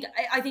don't think,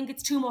 I think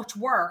it's too much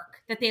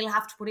work that they'll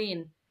have to put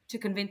in to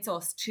convince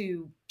us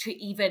to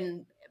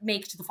even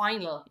make to the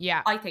final.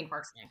 Yeah. I think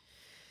personally.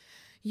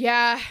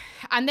 Yeah.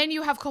 And then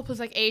you have couples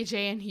like AJ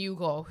and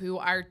Hugo who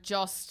are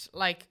just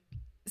like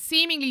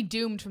seemingly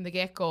doomed from the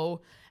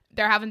get-go.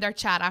 They're having their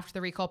chat after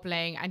the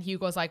recoupling and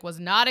Hugo's like, was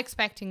not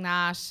expecting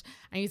that.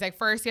 And he's like,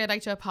 firstly, I'd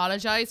like to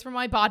apologize for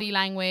my body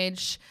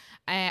language.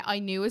 I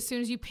knew as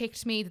soon as you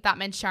picked me that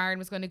meant Sharon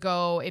was going to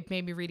go. It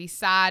made me really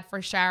sad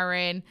for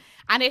Sharon.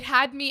 And it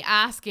had me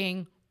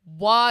asking,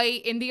 why,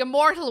 in the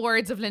immortal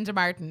words of Linda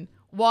Martin,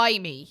 why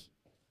me?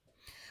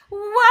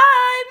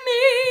 Why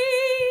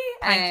me?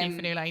 Thank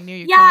you, Fanula. I knew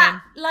you'd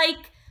come in.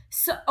 Like,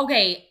 so,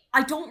 okay,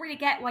 I don't really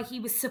get why he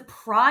was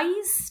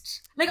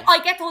surprised. Like,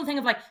 I get the whole thing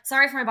of like,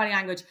 sorry for my body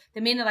language.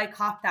 The minute I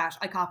copped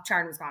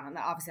Sharon was gone. And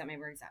that, obviously that made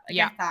me really sad. I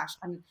get that.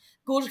 And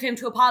go to him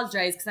to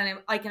apologise, because then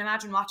I can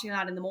imagine watching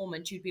that in the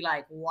moment, you'd be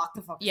like, what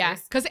the fuck is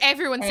this? Because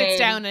everyone sits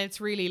down and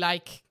it's really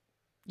like,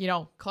 you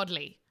know,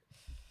 cuddly.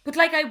 But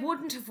like, I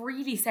wouldn't have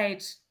really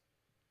said...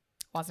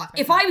 Wasn't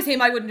if I was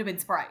him, I wouldn't have been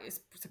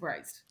surprised,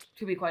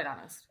 to be quite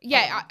honest.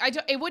 Yeah,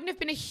 it wouldn't have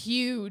been a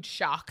huge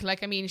shock.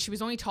 Like, I mean, she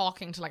was only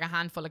talking to like a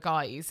handful of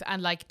guys,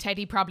 and like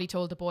Teddy probably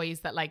told the boys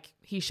that like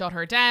he shut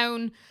her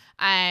down.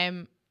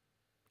 And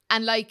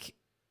like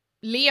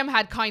Liam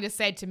had kind of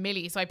said to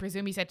Millie, so I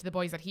presume he said to the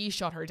boys that he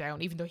shut her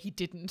down, even though he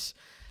didn't.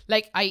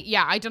 Like,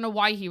 I don't know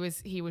why he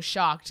was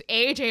shocked.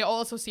 AJ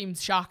also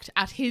seems shocked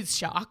at his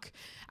shock.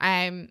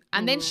 And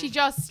then she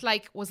just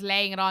like was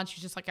laying it on. She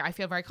was just like, I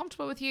feel very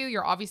comfortable with you.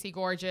 You're obviously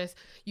gorgeous.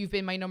 You've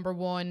been my number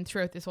one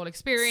throughout this whole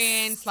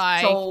experience.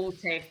 Like, so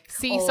thick.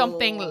 See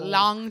something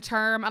long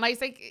term. And I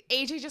was like,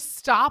 AJ, just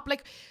stop.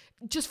 Like,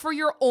 just for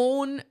your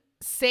own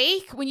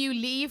sake, when you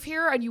leave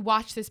here and you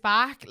watch this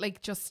back,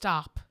 like, just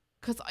stop.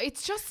 Because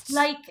it's just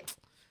like,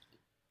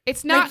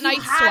 it's not like,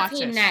 nice to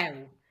watch it now.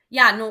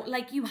 Yeah, no,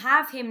 like you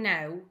have him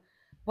now.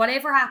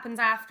 Whatever happens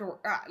after,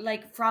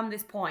 like from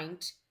this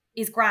point,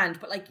 is grand.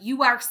 But like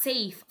you are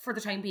safe for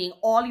the time being.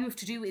 All you have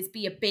to do is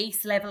be a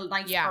base level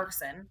nice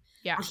person.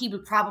 Yeah, and he will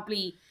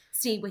probably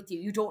stay with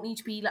you. You don't need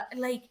to be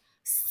like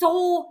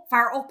so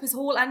far up his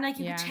hole. And like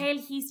you can tell,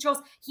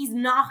 he's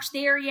not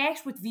there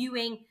yet with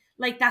viewing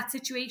like that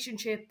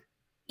situationship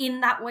in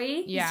that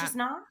way. Yeah. He's just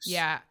not.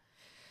 Yeah.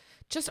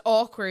 Just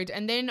awkward.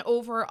 And then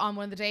over on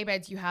one of the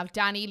daybeds, you have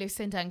Danny,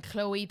 Lucinda, and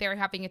Chloe. They're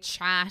having a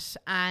chat,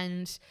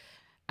 and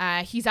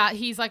he's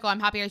like, "Oh,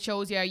 I'm happy I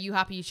chose you. Are you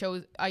happy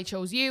I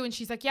chose you?" And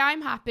she's like, "Yeah,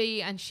 I'm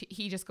happy." And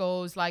he just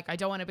goes like, "I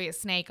don't want to be a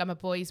snake. I'm a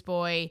boy's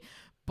boy,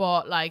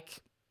 but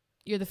like,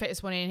 you're the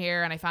fittest one in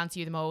here, and I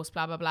fancy you the most."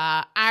 Blah blah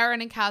blah. Aaron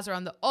and Kaz are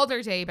on the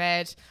other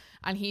daybed,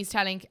 and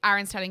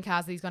Aaron's telling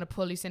Kaz that he's going to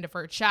pull Lucinda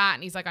for a chat,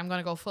 and he's like, "I'm going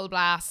to go full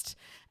blast.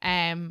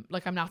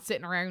 Like I'm not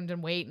sitting around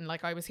and waiting,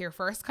 like I was here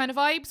first," kind of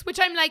vibes, which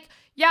I'm like,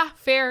 yeah,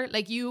 fair.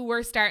 Like you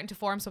were starting to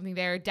form something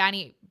there.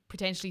 Danny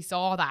potentially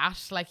saw that,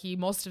 like he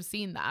must have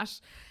seen that.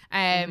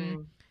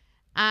 And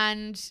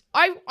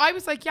I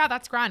was like, yeah,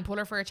 that's grand. Pull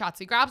her for a chat.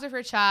 So he grabs her for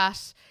a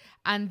chat,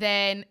 and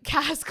then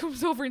Kaz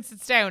comes over and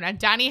sits down, and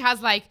Danny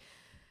has like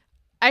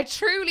a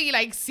truly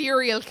like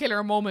serial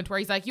killer moment where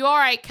he's like, "You all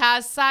right,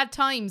 Kaz? Sad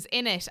times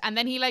in it." And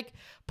then he like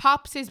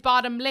pops his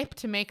bottom lip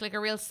to make like a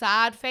real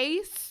sad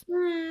face.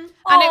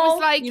 And it was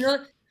like,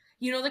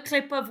 you know the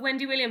clip of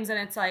Wendy Williams, and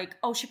it's like,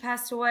 "Oh, she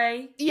passed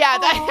away." Yeah,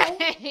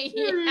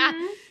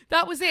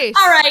 that was it.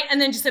 All right, and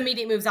then just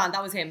immediately moves on.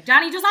 That was him.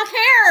 Danny does not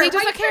care. He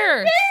does not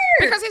care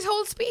because his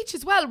whole speech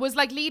as well was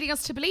like leading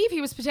us to believe he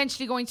was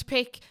potentially going to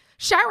pick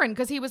Sharon,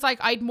 because he was like,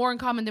 "I'd more in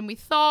common than we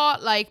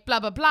thought," like blah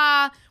blah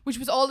blah, which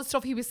was all the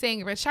stuff he was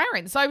saying about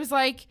Sharon. So I was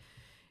like,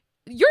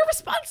 you're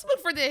responsible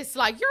for this.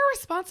 Like, you're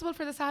responsible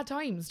for the sad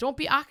times. Don't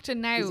be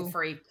acting now. He's a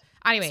freak.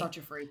 Anyway, such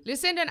a freak.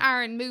 Lucinda and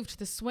Aaron moved to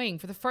the swing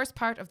for the first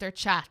part of their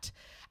chat.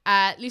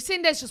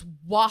 Lucinda's just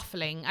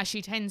waffling, as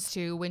she tends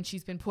to when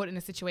she's been put in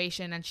a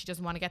situation and she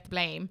doesn't want to get the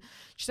blame.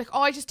 She's like,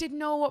 "Oh, I just didn't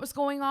know what was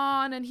going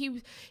on, and he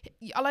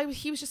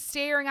was just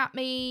staring at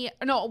me.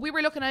 No, we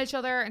were looking at each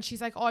other," and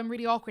she's like, "Oh, I'm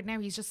really awkward now.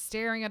 He's just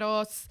staring at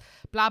us,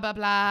 blah, blah,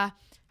 blah."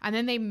 And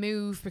then they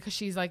move because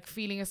she's like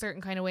feeling a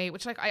certain kind of way,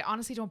 which like I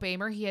honestly don't blame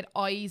her. He had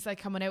eyes like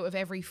coming out of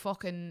every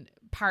fucking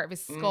part of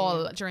his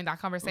skull during that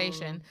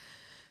conversation.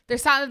 They're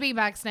sat in the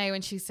beanbags now,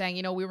 and she's saying,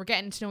 you know, we were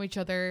getting to know each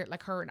other,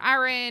 like her and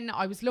Aaron.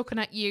 I was looking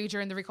at you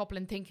during the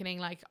recoupling thinking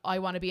like, I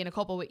want to be in a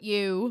couple with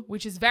you,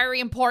 which is very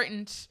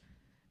important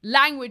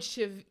language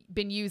to have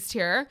been used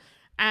here.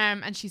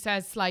 And she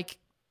says like,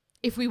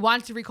 if we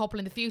want to recouple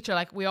in the future,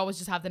 like we always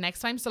just have the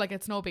next time. So like,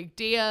 it's no big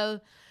deal.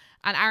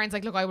 And Aaron's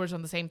like, "Look, I would have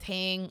done the same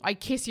thing. I'd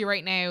kiss you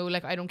right now.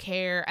 Like, I don't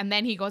care." And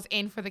then he goes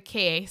in for the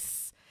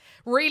kiss,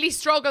 really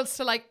struggles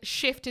to like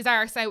shift his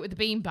arse out with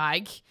the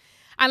beanbag.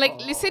 And like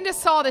Lucinda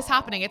saw this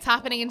happening. It's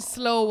happening in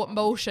slow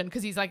motion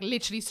because he's like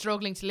literally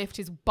struggling to lift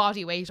his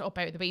body weight up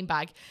out of the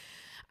beanbag.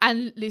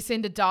 And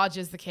Lucinda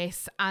dodges the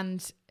kiss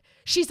and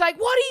she's like,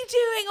 what are you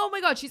doing? Oh my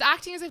God. She's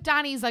acting as if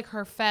Danny's like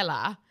her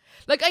fella.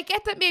 Like, I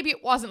get that maybe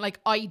it wasn't like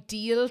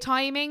ideal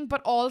timing,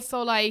 but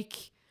also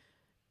like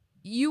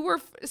you were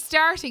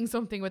starting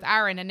something with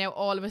Aaron and now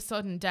all of a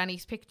sudden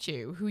Danny's picked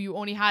you, who you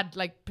only had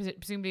like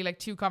presumably like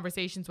 2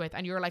 conversations with,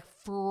 and you're like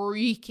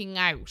freaking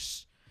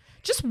out.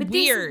 Just but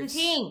weird. This is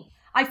the thing.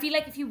 I feel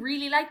like if you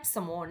really liked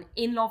someone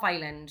in Love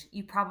Island,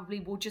 you probably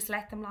would just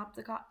let them lap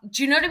the cock.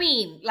 Do you know what I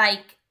mean?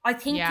 Like, I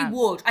think you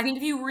would. I think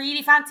if you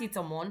really fancied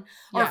someone,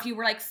 or if you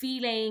were like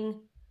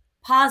feeling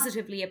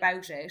positively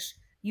about it,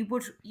 you'd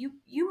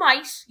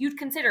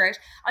consider it.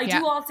 I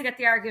do also get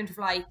the argument of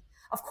like,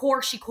 of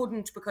course she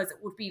couldn't, because it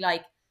would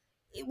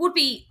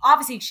be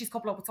obviously she's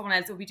coupled up with someone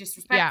else, it would be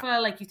disrespectful. Yeah.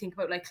 Like you think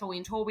about like Chloe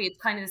and Toby,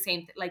 it's kind of the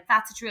same, like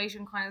that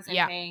situation, kind of the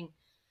same thing.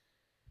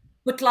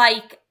 But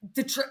like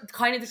the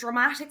kind of the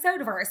dramatics out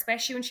of her,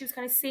 especially when she was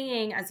kind of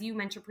saying, as you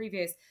mentioned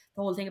previous,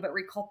 the whole thing about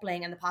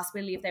recoupling and the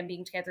possibility of them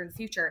being together in the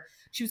future.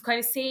 She was kind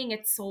of saying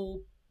it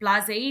so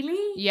blasely.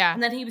 Yeah.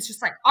 And then he was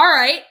just like, all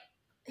right,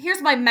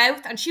 here's my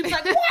mouth. And she was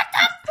like, what the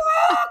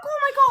fuck? Oh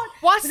my God.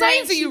 What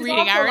signs are you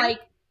reading, Aaron?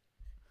 Like,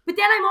 but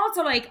then I'm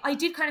also like, I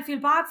did kind of feel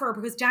bad for her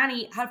because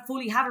Danny had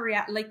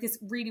like this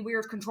really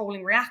weird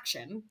controlling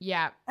reaction.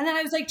 Yeah. And then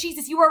I was like,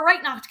 Jesus, you were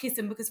right not to kiss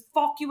him, because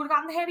fuck, you would have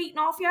gotten the head eaten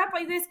off you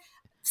by this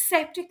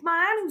septic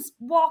man who's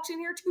walked in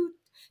here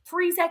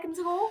 3 seconds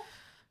ago.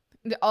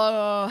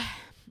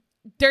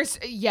 There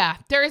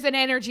is an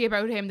energy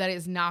about him that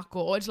is not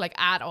good, like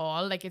at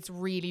all. Like it's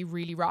really,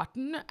 really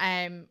rotten.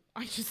 And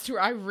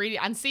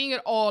seeing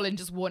it all in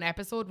just one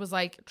episode was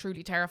like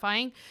truly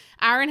terrifying.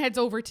 Aaron heads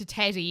over to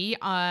Teddy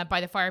by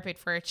the fire pit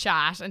for a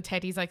chat, and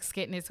Teddy's like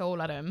skitting his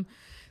hole at him.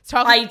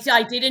 I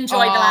did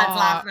enjoy the lads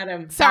laughing at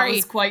him. Sorry. That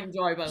was quite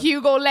enjoyable.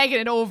 Hugo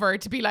legging it over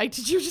to be like,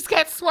 did you just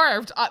get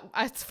swerved?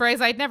 A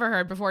phrase I'd never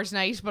heard before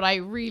tonight, but I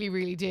really,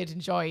 really did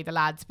enjoy the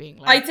lads being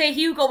like. I'd say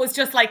Hugo was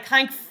just like,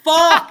 thank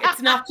fuck,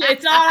 it's not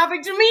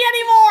happening to me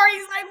anymore.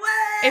 He's like,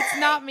 what? It's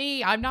not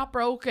me. I'm not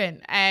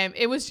broken.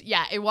 It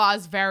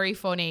was very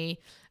funny.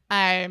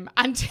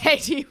 And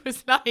Teddy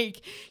was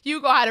like,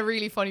 Hugo had a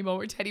really funny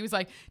moment. Teddy was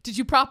like, did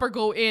you proper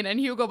go in? And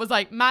Hugo was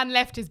like, man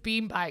left his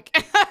beanbag.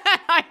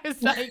 I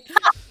was like,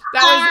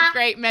 that was a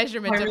great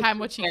measurement of how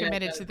much he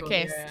committed to the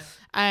kiss.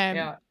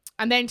 And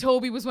then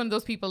Toby was one of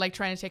those people like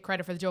trying to take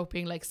credit for the joke,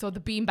 being like, so the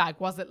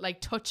beanbag, was it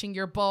like touching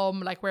your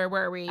bum? Like, where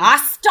were we?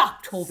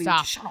 Stop, Toby.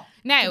 Stop. Shut up.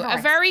 Now,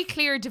 a very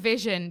clear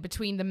division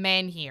between the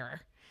men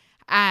here.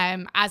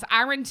 As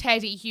Aaron,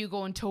 Teddy,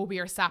 Hugo and Toby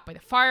are sat by the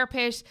fire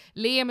pit.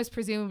 Liam is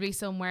presumably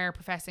somewhere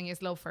professing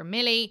his love for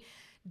Millie.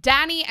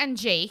 Danny and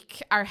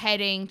Jake are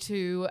heading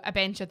to a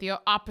bench at the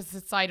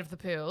opposite side of the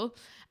pool.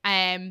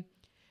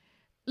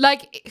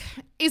 Like,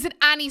 is it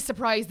any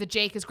surprise that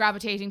Jake is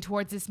gravitating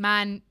towards this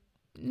man?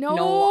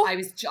 No,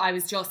 I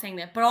was just saying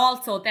that. But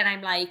also then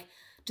I'm like,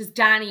 does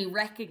Danny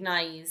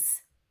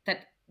recognize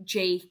that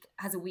Jake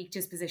has a weak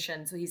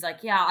disposition? So he's like,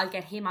 yeah, I'll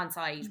get him on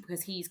side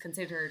because he's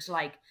considered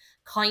like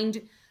kind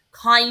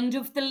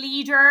of the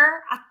leader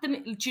at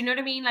the, do you know what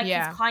I mean? Like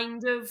he's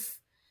kind of,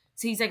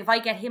 so he's like, if I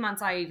get him on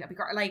side, I'll be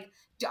like,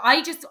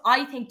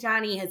 I think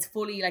Danny has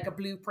fully like a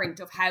blueprint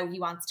of how he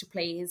wants to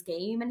play his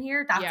game in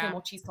here. That's how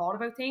much he's thought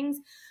about things.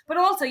 But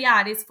also,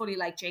 it is fully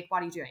like, Jake,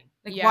 what are you doing?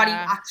 Like, what are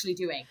you actually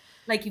doing?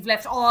 Like, you've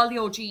left all the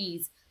OGs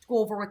to go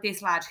over with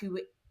this lad who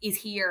is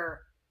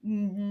here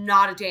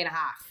not a day and a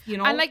half, you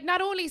know? And like,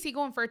 not only is he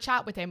going for a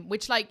chat with him,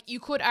 which like you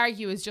could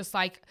argue is just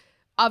like,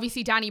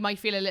 obviously Danny might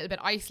feel a little bit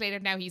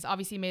isolated now. He's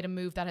obviously made a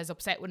move that has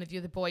upset one of the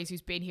other boys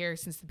who's been here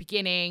since the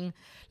beginning.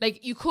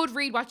 Like, you could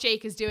read what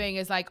Jake is doing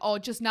as like,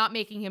 just not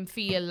making him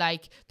feel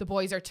like the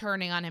boys are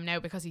turning on him now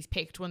because he's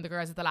picked one of the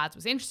girls that the lads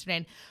was interested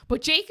in.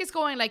 But Jake is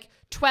going like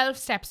 12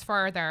 steps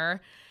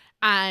further.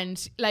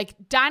 And like,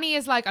 Danny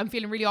is like, I'm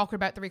feeling really awkward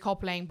about the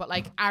recoupling, but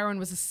like, Aaron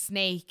was a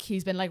snake.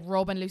 He's been like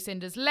rubbing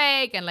Lucinda's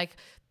leg, and like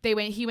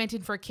he went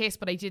in for a kiss,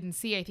 but I didn't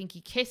see. I think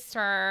he kissed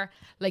her.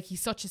 Like,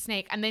 he's such a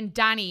snake. And then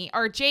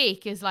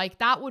Jake is like,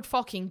 that would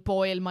fucking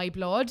boil my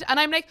blood. And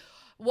I'm like,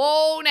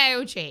 whoa,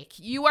 now Jake,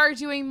 you are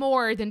doing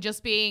more than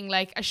just being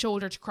like a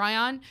shoulder to cry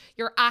on.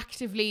 You're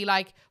actively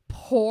like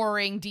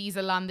pouring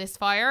diesel on this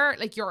fire.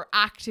 Like, you're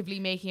actively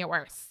making it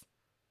worse.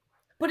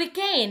 But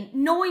again,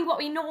 knowing what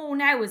we know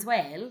now as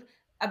well,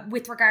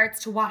 with regards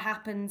to what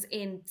happens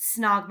in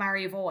Snog,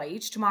 Marry,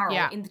 Avoid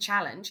tomorrow in the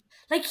challenge,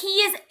 like he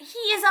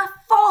is a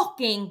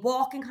fucking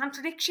walking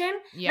contradiction.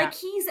 Yeah. Like,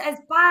 he's as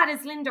bad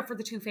as Linda for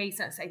the two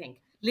faces, I think.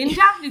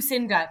 Linda,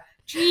 Lucinda.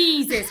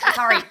 Jesus,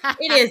 sorry.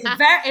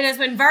 It has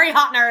been very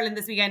hot in Ireland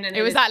this weekend, and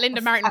it was that Linda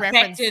Martin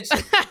reference.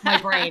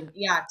 My brain.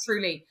 Yeah,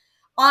 truly.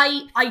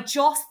 I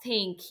just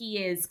think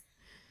he is,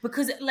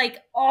 because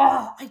like,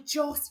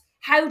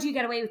 how do you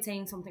get away with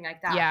saying something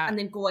like that? Yeah. And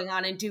then going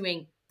on and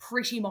doing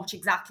pretty much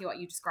exactly what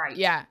you described.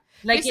 Yeah.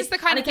 Like, this is the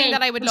kind of thing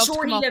that I would love to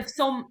come up.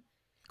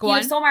 He'll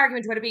have some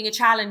argument about it being a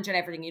challenge and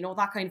everything, you know,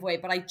 that kind of way.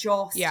 But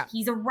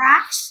he's a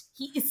rat.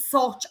 He is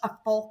such a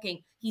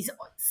he's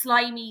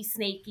slimy,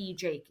 snaky,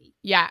 Jakey.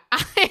 Yeah,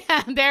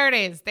 there it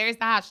is. There's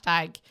the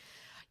hashtag.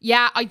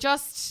 Yeah, I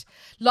just,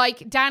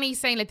 like Danny's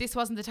saying, like, this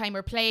wasn't the time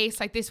or place.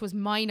 Like, this was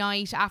my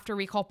night after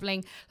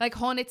recoupling. Like,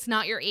 hon, it's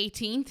not your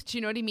 18th. Do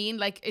you know what I mean?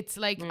 Like, it's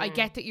like, I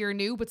get that you're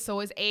new, but so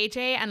is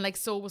AJ. And like,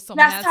 so was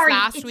someone else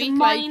last week. It's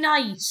my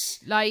night.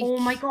 Like, oh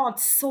my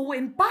God, so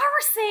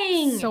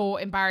embarrassing. So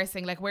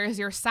embarrassing. Like, where's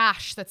your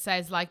sash that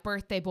says like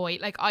birthday boy?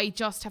 Like, I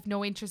just have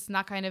no interest in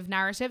that kind of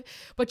narrative.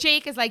 But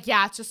Jake is like,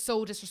 yeah, it's just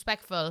so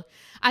disrespectful.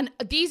 And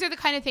these are the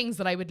kind of things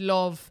that I would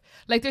love.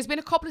 Like, there's been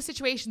a couple of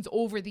situations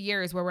over the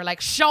years where we're like,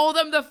 show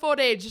them the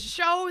footage.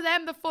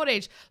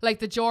 Like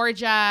the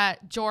Georgia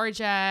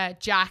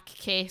Jack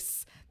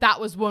kiss. That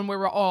was one where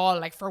we're all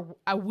like for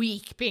a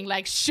week being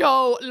like,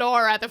 show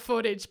Laura the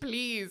footage,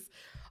 please.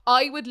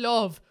 I would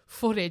love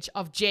footage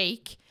of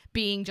Jake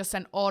being just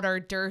an utter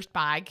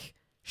dirtbag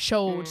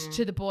showed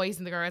to the boys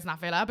and the girls in that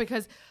villa,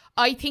 because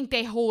I think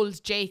they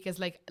hold Jake as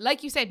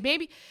like you said,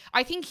 maybe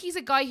I think he's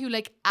a guy who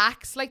like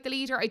acts like the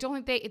leader. I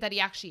don't think that he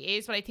actually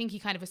is, but I think he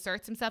kind of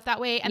asserts himself that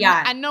way.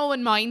 And no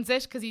one minds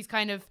it because he's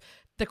kind of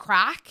the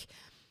crack.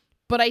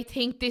 But I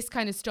think this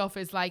kind of stuff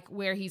is like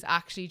where he's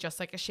actually just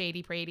like a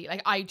shady Brady.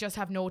 Like, I just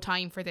have no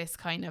time for this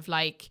kind of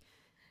like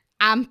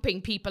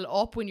amping people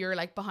up when you're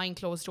like behind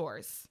closed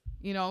doors,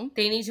 you know?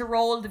 They need to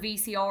roll the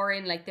VCR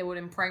in like they would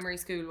in primary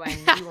school when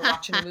you were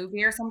watching a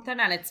movie or something.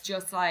 And it's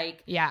just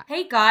like,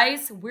 hey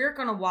guys, we're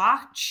going to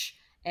watch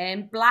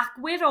Black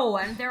Widow.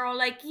 And they're all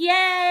like,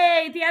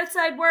 yay, the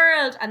outside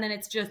world. And then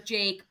it's just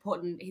Jake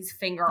putting his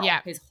finger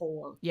up his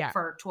hole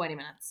for 20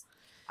 minutes.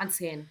 And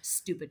saying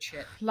stupid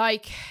shit.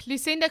 Like,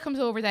 Lucinda comes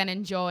over then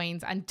and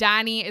joins, and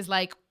Danny is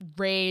like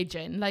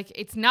raging. Like,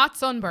 it's not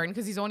sunburn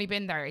because he's only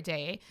been there a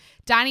day.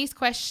 Danny's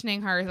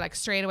questioning her like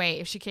straight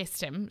away if she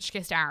kissed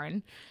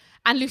Aaron.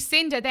 And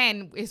Lucinda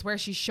then is where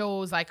she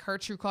shows like her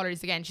true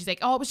colours again. She's like,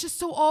 oh, it was just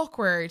so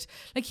awkward.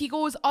 Like, he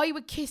goes, I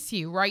would kiss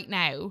you right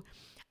now.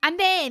 And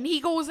then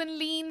he goes and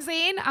leans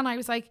in, and I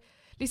was like,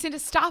 Lucinda,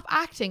 stop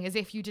acting as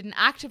if you didn't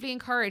actively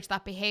encourage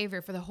that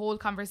behaviour for the whole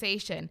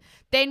conversation.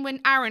 Then when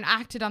Aaron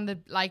acted on the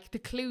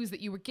clues that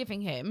you were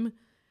giving him,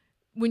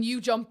 when you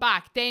jump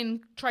back,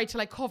 then try to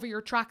like cover your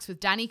tracks with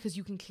Danny because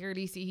you can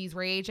clearly see he's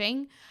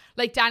raging.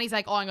 Like, Danny's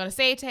like, oh, I'm going to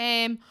say it to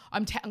him.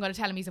 I'm going to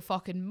tell him he's a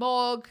fucking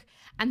mug.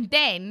 And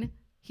then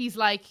he's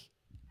like,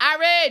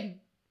 Aaron.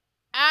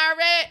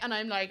 And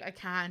I'm like, I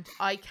can't.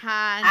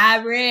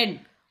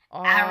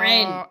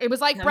 Aaron. It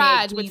was like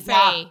Brad with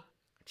Faye. Do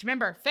you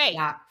remember Faye?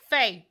 Yeah.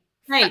 Faye.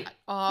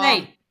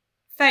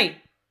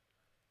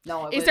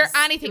 No, is there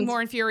anything more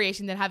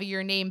infuriating than having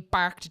your name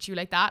barked at you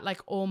like that?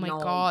 Like, oh my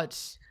God.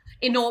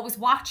 You know, it was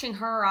watching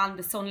her on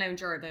the sun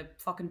lounger, the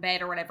fucking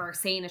bed or whatever,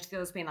 saying it to the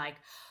others, being like,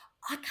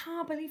 I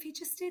can't believe he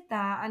just did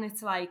that. And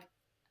it's like,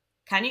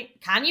 can you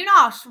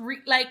not? Fair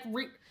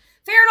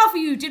enough,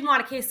 you didn't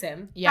want to kiss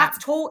him. Yeah.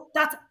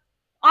 That's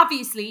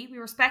obviously, we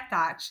respect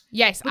that.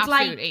 Yes, but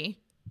absolutely. Like,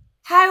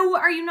 how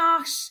are you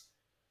not?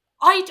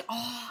 I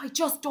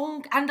just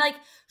don't. And like,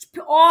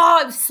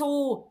 I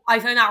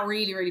found that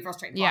really, really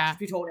frustrating. To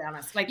be totally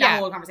honest. Like, that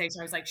whole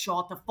conversation, I was like,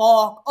 shut the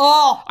fuck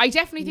up. I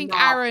definitely think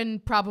Aaron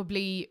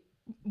probably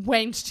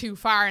went too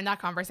far in that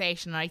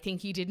conversation. And I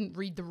think he didn't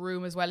read the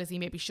room as well as he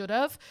maybe should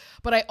have.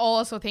 But I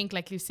also think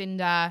like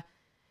Lucinda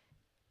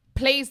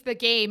plays the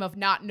game of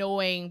not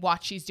knowing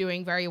what she's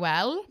doing very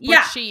well,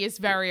 but she is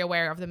very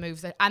aware of the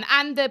moves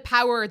and the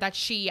power that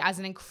she, as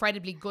an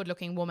incredibly good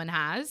looking woman,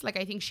 has. Like,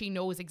 I think she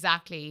knows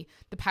exactly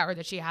the power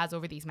that she has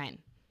over these men.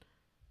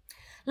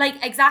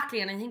 Like, exactly.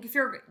 And I think if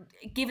you're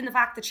given the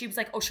fact that she was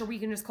like, oh, sure, we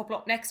can just couple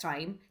up next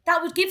time,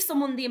 that would give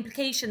someone the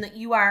implication that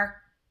you are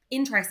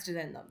interested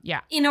in them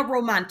in a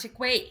romantic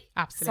way.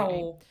 Absolutely.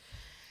 So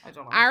I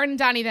don't know. Aaron and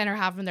Danny then are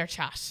having their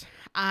chat,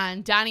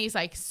 and Danny's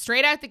like,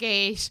 straight out the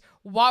gate,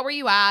 what were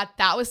you at?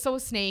 That was so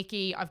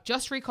snaky. I've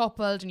just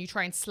recoupled, and you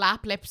try and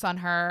slap lips on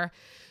her.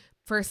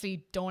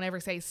 Firstly, don't ever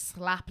say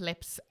slap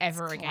lips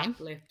ever again.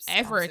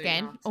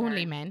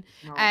 Only men.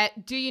 No.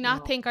 Do you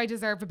not think I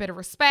deserve a bit of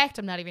respect?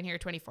 I'm not even here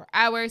 24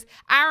 hours.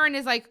 Aaron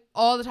is like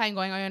all the time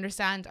going, I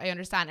understand.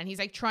 And he's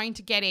like trying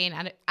to get in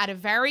at a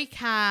very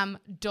calm,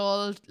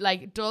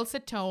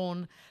 dulcet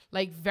tone,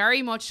 like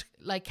very much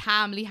like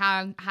calmly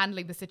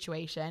handling the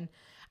situation.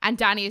 And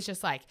Danny is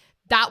just like,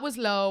 that was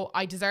low.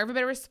 I deserve a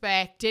bit of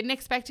respect. Didn't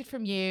expect it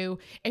from you.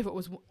 If it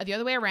was the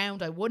other way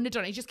around, I wouldn't have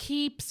done it. He just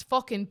keeps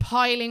fucking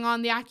piling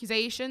on the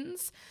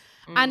accusations.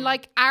 And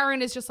like,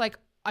 Aaron is just like,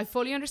 I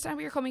fully understand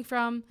where you're coming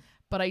from,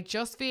 but I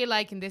just feel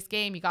like in this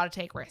game, you got to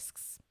take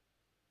risks.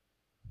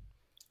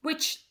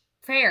 Which,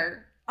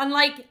 fair. And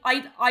like,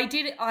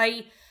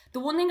 the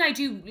one thing I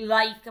do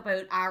like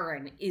about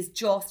Aaron is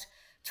just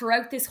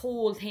throughout this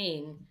whole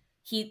thing,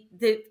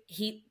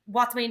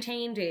 what's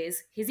maintained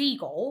is his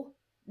ego,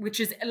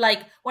 which is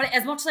like,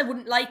 as much as I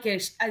wouldn't like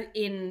it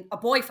in a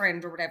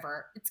boyfriend or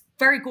whatever, it's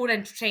very good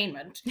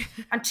entertainment.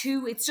 And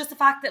two, it's just the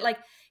fact that like,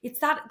 it's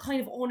that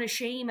kind of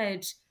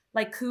unashamed,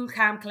 like cool,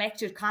 calm,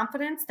 collected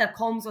confidence that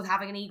comes with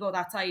having an ego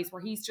that size,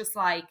 where he's just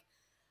like,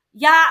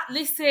 yeah,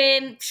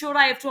 listen, should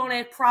I have done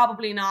it?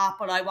 Probably not,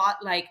 but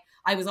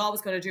I was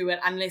always going to do it.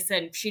 And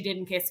listen, she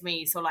didn't kiss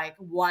me, so like,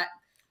 what?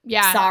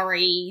 Yeah.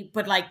 Sorry,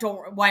 but like,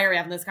 why are we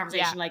having this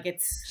conversation? Yeah. Like,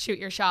 it's shoot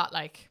your shot,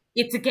 like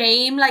it's a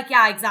game. Like,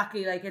 yeah,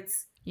 exactly. Like,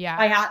 it's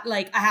I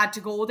had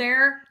to go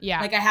there.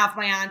 Yeah. Like, I have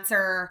my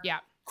answer. Yeah.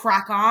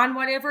 Crack on,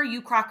 whatever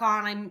you crack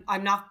on.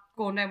 I'm not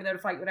going down without a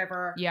fight,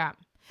 whatever. Yeah.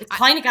 It's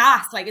kind of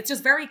gas. Like, it's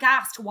just very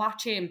gas to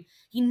watch him.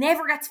 He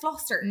never gets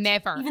flustered.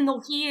 Never. Even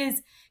though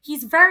he's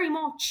very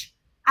much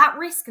at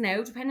risk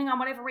now, depending on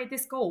whatever way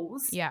this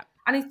goes. Yeah.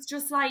 And it's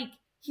just like,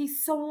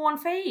 he's so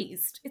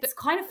unfazed. It's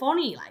kind of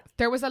funny. Like,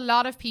 there was a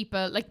lot of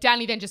people, like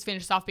Danny then just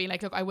finished off being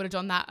like, look, I would have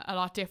done that a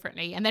lot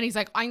differently. And then he's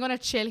like, I'm going to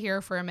chill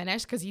here for a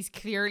minute, because he's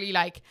clearly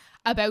like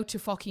about to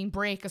fucking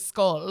break a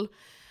skull.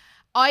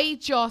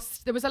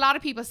 There was a lot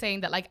of people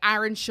saying that like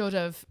Aaron should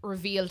have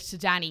revealed to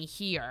Danny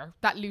here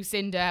that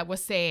Lucinda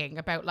was saying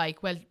about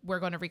like, well, we're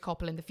going to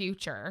recouple in the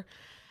future.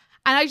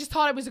 And I just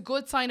thought it was a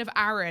good sign of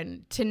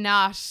Aaron to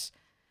not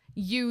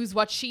use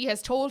what she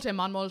has told him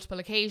on multiple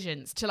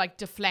occasions to like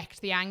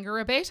deflect the anger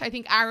a bit. I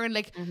think Aaron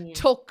like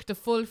took the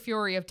full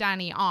fury of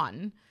Danny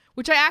on,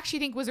 which I actually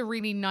think was a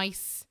really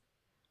nice,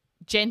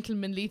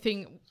 gentlemanly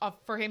thing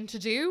for him to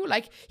do.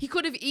 Like, he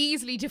could have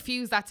easily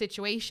diffused that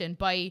situation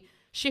by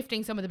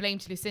shifting some of the blame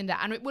to Lucinda,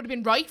 and it would have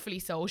been rightfully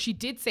so. She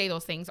did say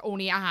those things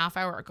only a half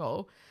hour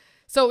ago.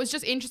 So it was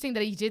just interesting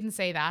that he didn't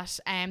say that.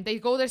 They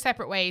go their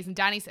separate ways, and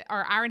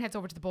Aaron heads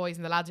over to the boys,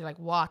 and the lads are like,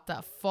 what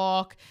the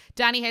fuck?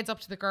 Danny heads up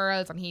to the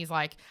girls, and he's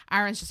like,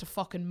 Aaron's just a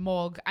fucking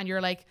mug. And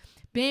you're like,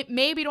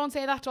 maybe don't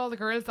say that to all the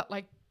girls that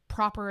like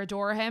proper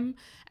adore him.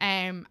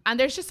 And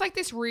there's just like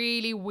this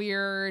really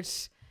weird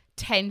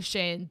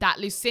tension that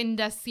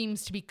Lucinda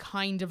seems to be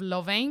kind of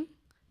loving.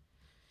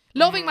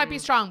 Loving might be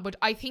strong, but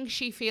I think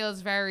she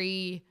feels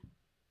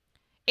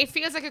it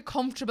feels like a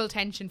comfortable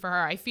tension for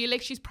her. I feel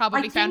like she's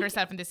probably found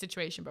herself in this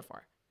situation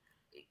before.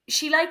 I think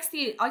she likes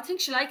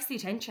the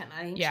attention.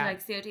 I think she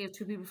likes the idea of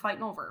two people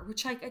fighting over,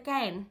 which, like,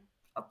 again,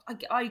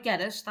 I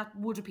get it. That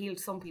would appeal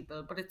to some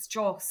people, but it's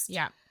just,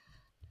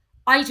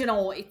 I don't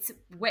know.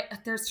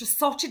 There's just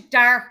such a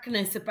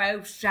darkness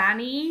about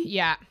Danny.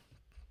 Yeah.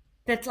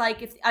 That,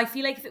 like, I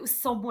feel like if it was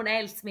someone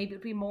else, maybe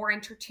it'd be more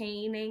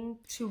entertaining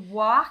to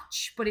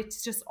watch. But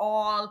it's just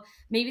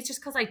maybe it's just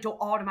because I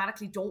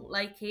automatically don't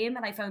like him,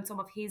 and I found some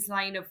of his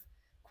line of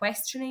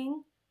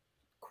questioning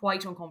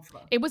quite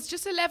uncomfortable. It was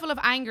just a level of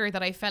anger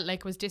that I felt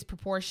like was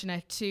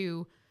disproportionate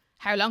to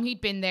how long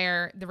he'd been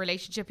there, the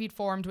relationship he'd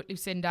formed with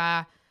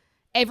Lucinda,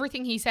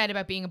 everything he said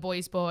about being a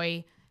boy's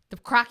boy, the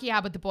crack he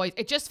had with the boys.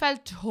 It just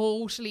felt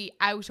totally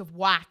out of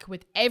whack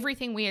with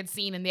everything we had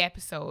seen in the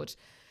episode.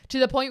 To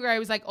the point where I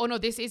was like, oh no,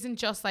 this isn't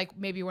just like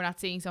maybe we're not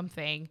seeing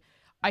something.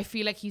 I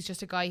feel like he's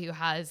just a guy who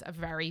has a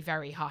very,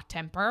 very hot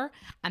temper.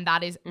 And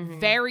that is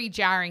very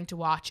jarring to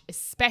watch,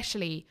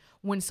 especially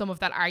when some of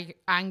that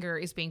anger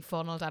is being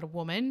funneled at a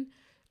woman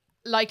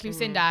like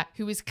Lucinda,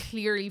 who is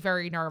clearly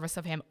very nervous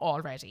of him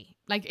already.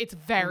 Like, it's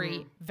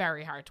very,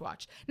 very hard to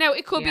watch. Now,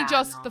 it could be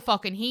just the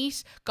fucking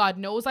heat. God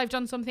knows I've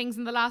done some things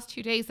in the last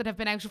 2 days that have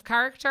been out of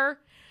character.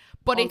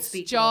 But it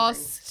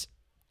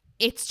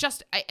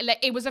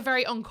was a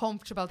very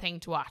uncomfortable thing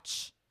to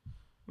watch.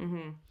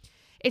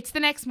 It's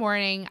the next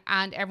morning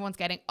and everyone's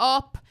getting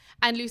up,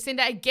 and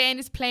Lucinda again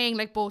is playing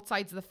like both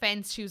sides of the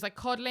fence. She was like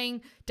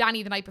cuddling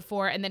Danny the night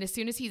before, and then as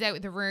soon as he's out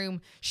of the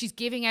room, she's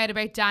giving out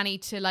about Danny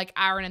to like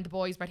Aaron and the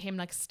boys about him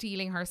like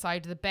stealing her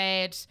side of the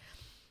bed.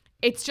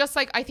 It's just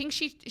like, I think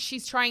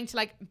she's trying to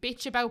like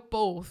bitch about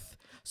both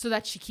so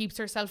that she keeps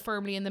herself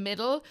firmly in the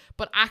middle,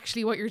 but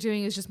actually what you're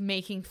doing is just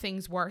making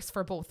things worse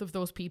for both of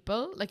those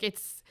people. Like,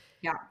 it's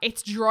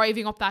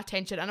driving up that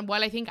tension. And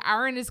while I think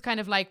Aaron is kind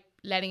of like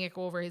letting it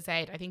go over his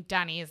head, I think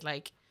Danny is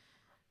like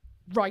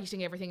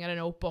writing everything in a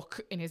notebook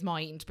in his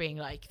mind, being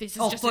like, this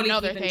is just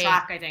another thing.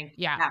 Track, I think.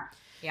 Yeah.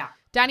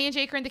 Danny and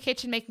Jake are in the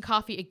kitchen making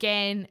coffee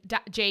again.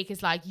 Jake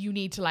is like, you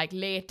need to like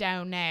lay it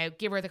down now,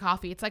 give her the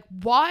coffee. It's like,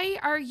 why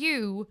are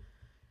you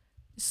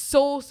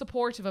so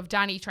supportive of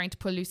Danny trying to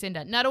pull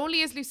Lucinda? Not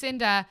only is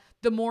Lucinda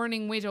the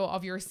mourning widow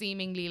of your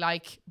seemingly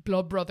like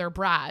blood brother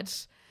Brad,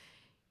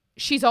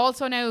 she's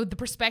also now the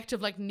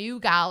prospective like new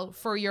gal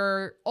for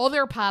your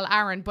other pal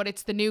Aaron, but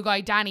it's the new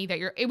guy Danny that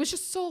it was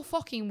just so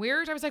fucking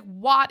weird. I was like,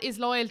 what is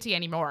loyalty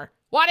anymore?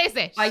 What is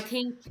it? I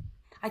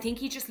think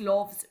he just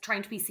loves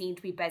trying to be seen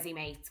to be busy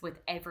mates with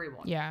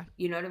everyone. Yeah.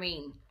 You know what I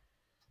mean?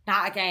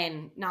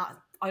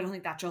 I don't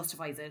think that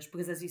justifies it,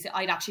 because as you said,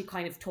 I'd actually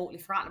kind of totally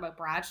forgotten about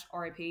Brad,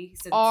 R.I.P.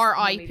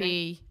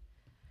 R.I.P.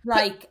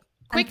 Like,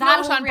 quick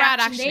note on Brad,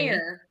 actually.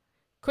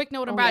 Quick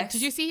note on Brad. Yes.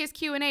 Did you see his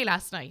Q&A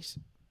last night?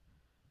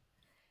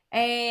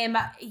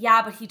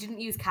 Yeah, but he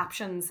didn't use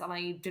captions and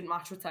I didn't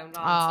match with sound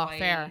on. Oh,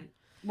 fair.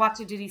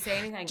 Did he say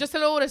anything? Just a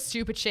load of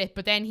stupid shit,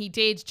 but then he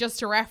did, just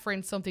to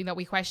reference something that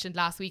we questioned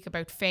last week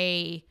about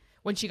Faye,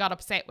 when she got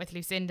upset with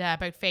Lucinda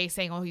about Faye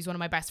saying, oh, he's one of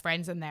my best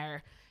friends in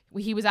there.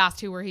 he was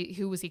asked who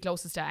was he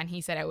closest to, and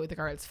he said out with the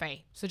girls,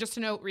 Faye. So just to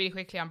note really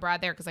quickly on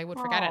Brad there, because I would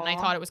forget it, and I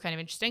thought it was kind of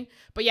interesting.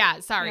 But yeah,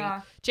 sorry.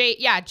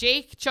 Yeah.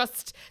 Jake,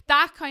 just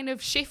that kind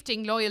of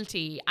shifting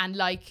loyalty, and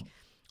like,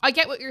 I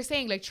get what you're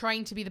saying, like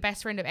trying to be the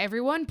best friend of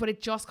everyone, but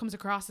it just comes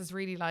across as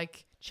really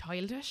like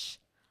childish.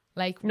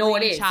 Like, no,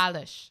 really it is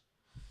childish.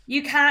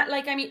 You can't,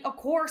 like, I mean, of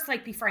course,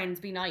 like, be friends,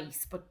 be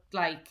nice, but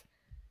like,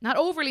 not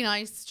overly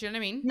nice. Do you know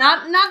what I mean?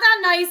 Not that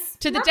nice.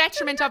 To the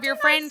detriment of your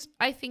friend,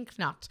 I think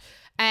not.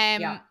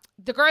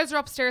 The girls are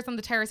upstairs on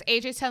the terrace.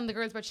 AJ's telling the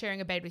girls about sharing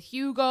a bed with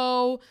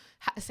Hugo,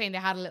 saying they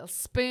had a little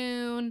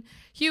spoon.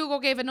 Hugo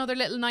gave another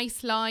little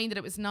nice line that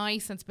it was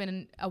nice, and it's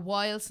been a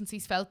while since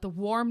he's felt the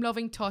warm,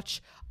 loving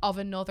touch of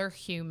another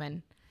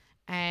human.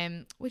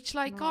 Which,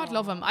 like, God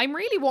love him. I'm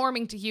really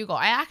warming to Hugo.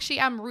 I actually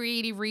am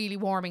really, really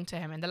warming to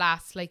him in the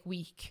last, like,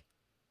 week.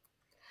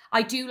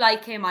 I do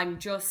like him. I'm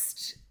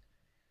just...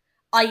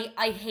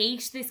 I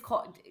hate this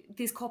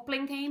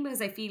coupling thing,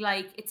 because I feel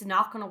like it's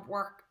not going to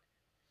work.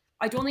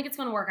 I don't think it's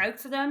going to work out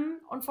for them.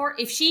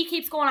 If she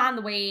keeps going on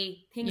the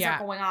way things are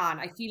going on,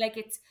 I feel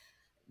like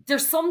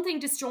there's something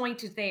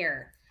disjointed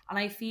there. And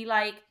I feel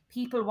like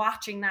people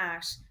watching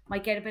that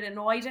might get a bit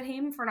annoyed at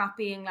him for not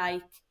being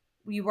like,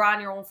 you were on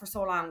your own for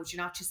so long, would you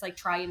not just like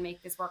try and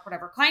make this work,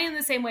 whatever. Kind of in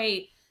the same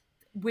way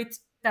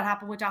that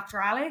happened with Dr.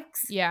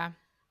 Alex. Yeah.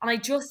 And I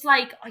just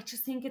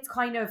think it's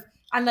kind of,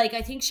 and like,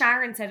 I think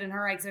Sharon said in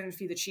her exit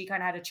interview that she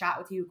kind of had a chat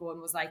with Hugo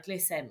and was like,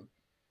 listen,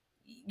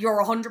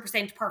 your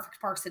 100% perfect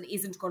person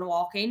isn't going to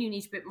walk in. You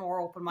need to be a bit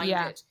more open-minded.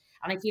 Yeah.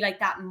 And I feel like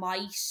that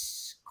might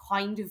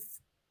kind of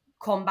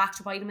come back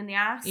to bite him in the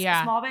ass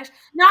a small bit.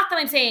 Not that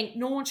I'm saying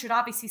no one should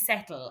obviously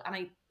settle,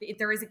 and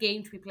there is a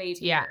game to be played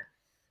here. Yeah.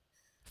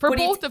 For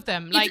both of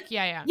them. Like,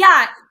 yeah.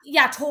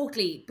 Yeah,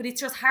 totally. But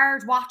it's just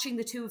hard watching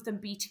the two of them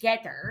be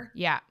together.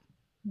 Yeah.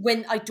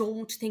 When I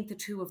don't think the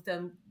two of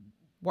them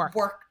work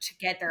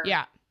together.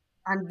 Yeah.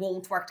 And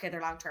won't work together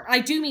long term. And I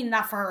do mean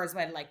that for her as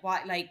well. Like, why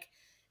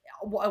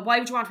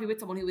would you want to be with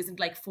someone who isn't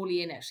like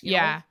fully in it? You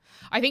know?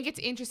 I think it's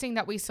interesting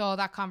that we saw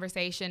that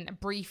conversation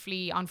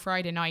briefly on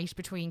Friday night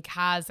between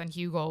Kaz and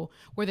Hugo,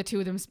 where the two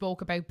of them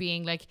spoke about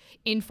being like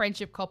in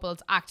friendship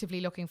couples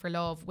actively looking for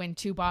love when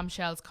two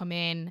bombshells come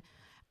in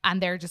and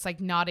they're just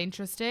like not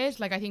interested.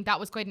 Like, I think that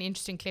was quite an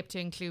interesting clip to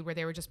include, where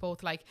they were just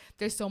both like,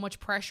 there's so much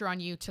pressure on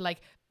you to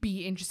like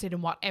be interested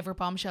in whatever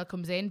bombshell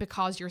comes in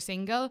because you're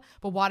single,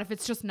 but what if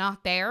it's just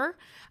not there?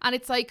 And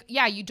it's like,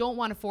 yeah, you don't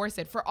want to force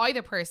it for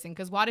either person,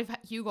 because what if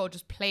Hugo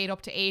just played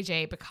up to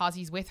AJ because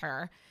he's with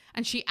her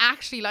and she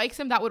actually likes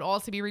him? That would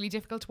also be really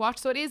difficult to watch.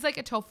 So it is like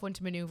a tough one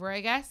to maneuver, I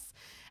guess.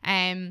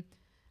 And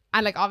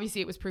like, obviously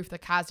it was proof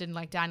that Kaz didn't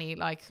like Danny.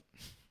 Like,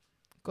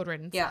 good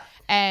riddance. Yeah.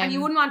 And you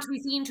wouldn't want to be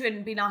seen to it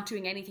and be not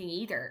doing anything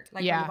either,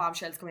 like when the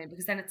bombshells come in,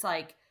 because then it's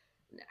like,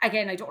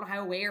 again, I don't know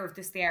how aware of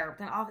this they are,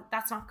 then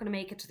that's not going to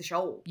make it to the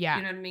show. Yeah.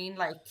 You know what I mean?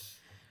 Like,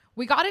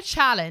 we got a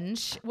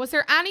challenge. Was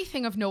there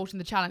anything of note in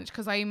the challenge?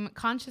 Because I'm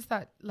conscious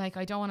that, like,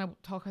 I don't want to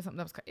talk about something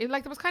that was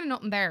like, there was kind of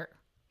nothing there.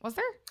 Was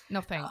there?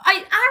 Nothing.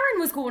 Aaron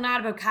was going on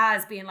about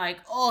Kaz being like,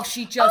 oh,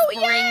 she just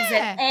brings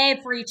it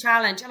every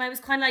challenge. And I was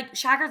kind of like,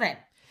 shag her then.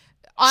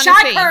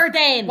 Honestly, shag her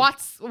then.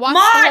 What's the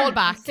holdback?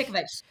 I'm sick of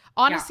it.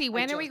 Honestly,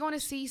 when are we going to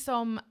see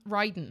some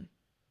riding?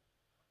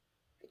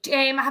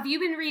 Have you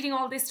been reading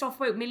all this stuff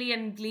about Millie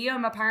and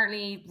Liam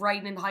apparently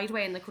riding in the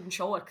Hideaway and they couldn't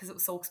show it because it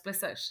was so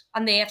explicit,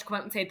 and they had to come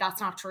out and say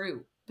that's not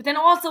true? But then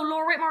also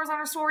Laura Whitmore's on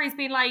her stories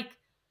being like,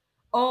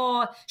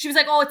 oh, she was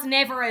like, oh, it's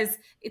never as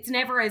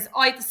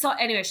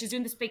anyway, she's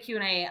doing this big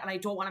Q&A and I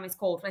don't want to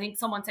misquote, but I think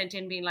someone sent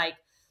in being like,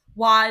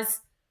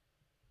 was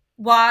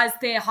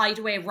the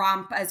Hideaway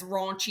ramp as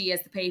raunchy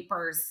as the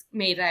papers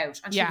made it out?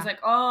 And she was like,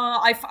 oh,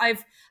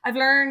 I've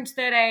learned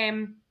that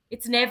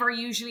it's never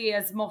usually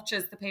as much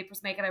as the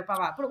papers make it out, blah,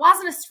 blah. But it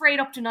wasn't a straight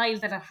up denial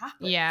that it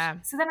happened. Yeah.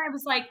 So then I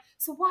was like,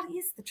 so what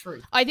is the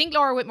truth? I think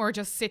Laura Whitmore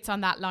just sits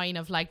on that line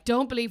of like,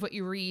 don't believe what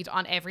you read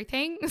on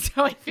everything.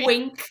 So I feel,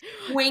 wink.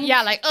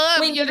 Yeah, like,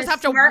 you just have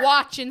to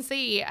watch and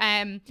see.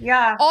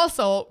 Yeah.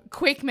 Also,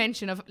 quick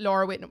mention of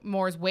Laura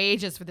Whitmore's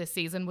wages for this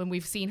season when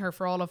we've seen her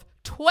for all of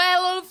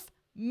 12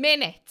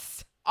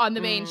 minutes on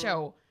the main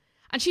show.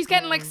 And she's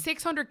getting like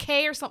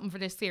 600k or something for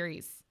this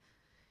series.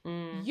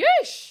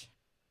 Yeesh.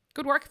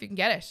 Good work if you can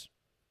get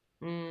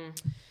it.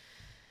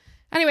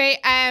 Anyway,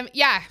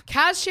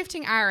 Kaz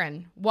shifting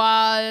Aaron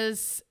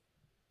was...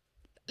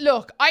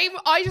 Look,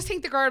 I just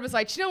think the girl was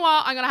like, you know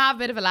what? I'm going to have a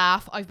bit of a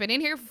laugh. I've been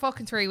in here for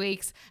fucking 3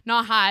 weeks,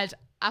 not had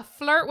a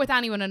flirt with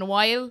anyone in a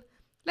while.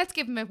 Let's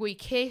give him a wee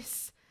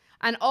kiss.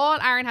 And all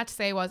Aaron had to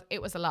say was,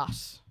 it was a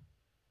lot.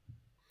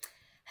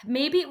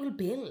 Maybe it will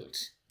build.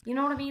 You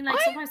know what I mean? Like,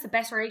 sometimes the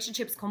best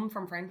relationships come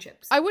from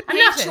friendships. I wouldn't hate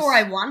it. I'm not sure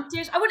I want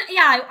it. I wouldn't,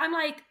 I'm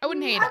like... I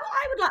wouldn't hate it. I'd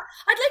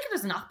like it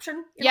as an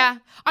option. You know? know?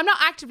 I'm not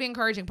actively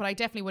encouraging, but I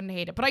definitely wouldn't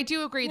hate it. But I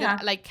do agree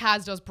that, like,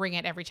 Kaz does bring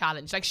it every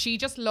challenge. Like, she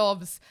just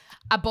loves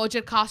a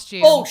budget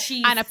costume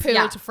and a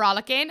pool to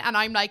frolic in. And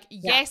I'm like,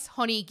 yes,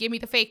 honey, give me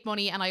the fake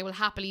money and I will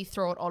happily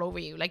throw it all over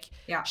you. Like,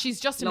 she's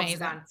just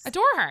amazing.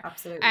 Adore her.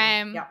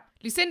 Absolutely.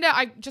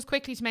 Lucinda, just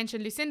quickly to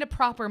mention, Lucinda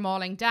proper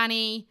mauling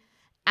Danny.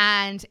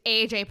 and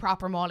AJ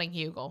proper mauling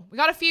Hugo. We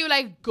got a few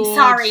like good.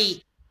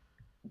 Sorry,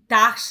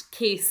 that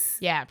kiss.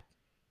 Yeah.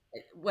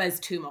 Was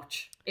too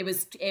much. It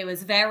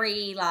was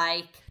very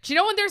like. Do you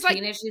know when there's like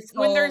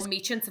when there's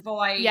Meech and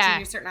Savoy,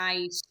 Junior Certain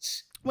Night.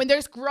 When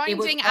there's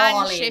grinding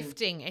and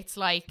shifting, it's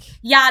like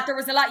there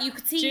was a lot. You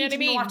could see he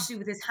didn't know what to do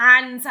with his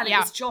hands, and it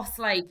was just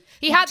like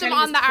he had them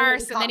on the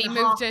arse and then he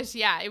moved it.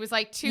 Yeah, it was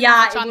like too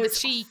much on the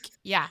cheek.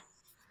 Yeah,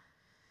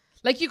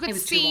 like you could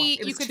see,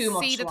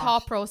 the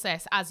thought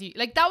process as you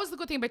like. That was the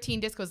good thing about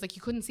Teen Disco, is like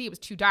you couldn't see, it was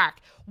too dark.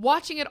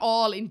 Watching it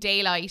all in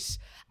daylight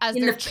as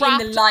they're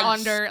trapped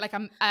under like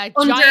a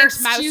giant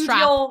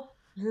mousetrap,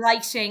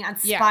 lighting and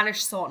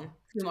Spanish sun.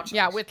 Too much.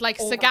 Yeah, with like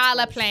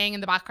Sagala playing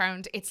in the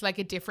background, it's like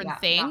a different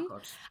thing.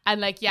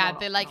 And like,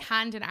 the like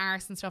hand and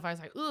arse and stuff, I was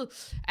like, ooh.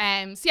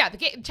 So yeah,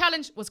 the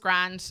challenge was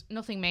grand.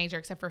 Nothing major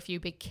except for a few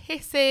big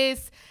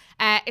kisses.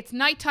 It's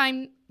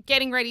nighttime,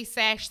 getting ready,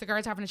 sesh. The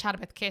girls are having a chat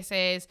about the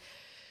kisses.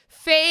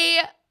 Faye,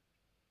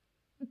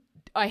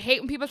 I hate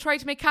when people try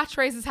to make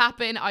catchphrases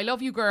happen. I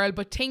love you, girl,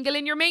 but tingle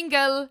in your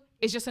mingle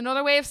is just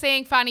another way of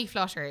saying fanny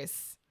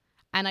flutters.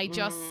 And I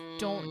just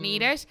don't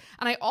need it.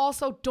 And I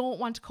also don't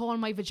want to call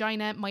my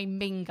vagina my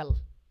mingle.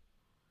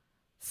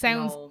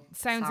 Sounds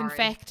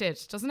infected,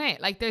 doesn't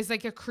it? Like there's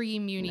like a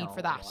cream you need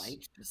for that.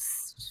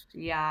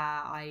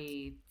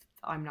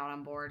 I'm not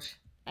on board.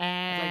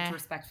 I'd like to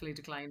respectfully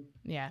decline.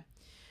 Yeah.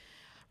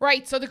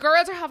 Right, so the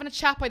girls are having a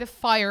chat by the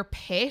fire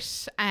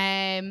pit.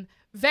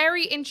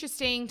 Very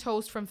interesting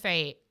toast from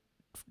Faye.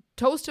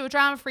 Toast to a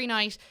drama-free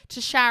night,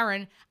 to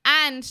Sharon,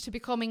 and to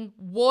becoming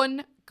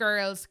one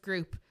girls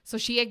group. So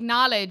she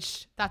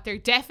acknowledged that there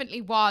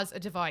definitely was a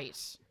divide,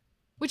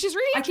 which is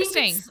really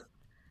interesting.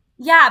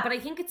 But I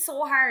think it's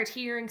so hard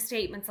hearing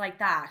statements like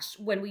that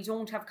when we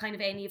don't have kind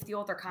of any of the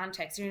other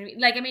context. You know what I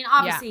mean? Like, I mean,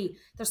 obviously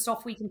there's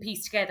stuff we can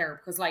piece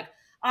together because like,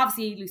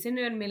 obviously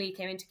Lucinda and Millie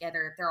came in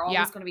together. They're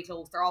always going to be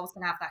close. They're always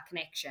going to have that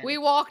connection. We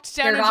walked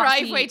down a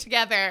driveway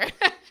together.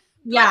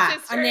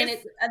 And then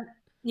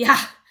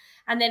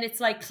and then it's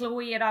like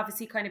Chloe had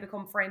obviously kind of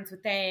become friends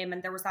with them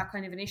and there was that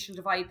kind of initial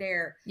divide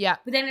there. Yeah.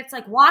 But then it's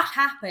like, what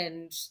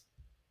happened?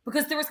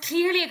 Because there was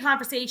clearly a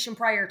conversation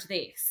prior to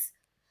this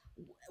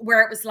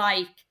where it was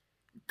like,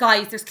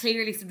 guys, there's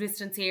clearly some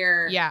distance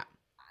here. Yeah.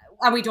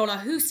 And we don't know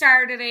who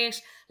started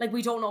it. Like,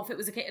 we don't know if it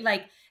was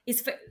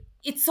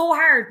it's so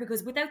hard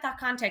because without that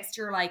context,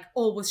 you're like,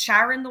 oh, was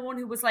Sharon the one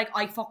who was like,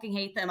 I fucking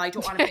hate them. I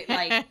don't want to be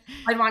like, I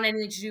don't want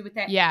anything to do with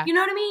them. Yeah. You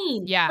know what I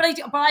mean? Yeah. But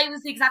I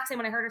was the exact same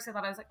when I heard her say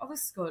that. I was like, oh,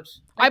 this is good.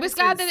 Like, I was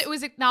glad that it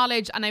was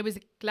acknowledged and I was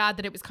glad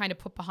that it was kind of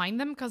put behind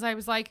them because I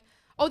was like,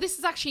 oh, this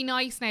is actually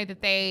nice now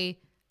that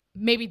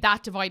maybe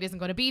that divide isn't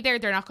going to be there.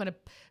 They're not going to,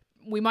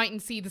 we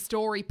mightn't see the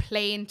story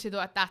play into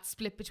that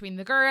split between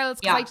the girls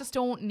because I just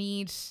don't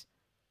need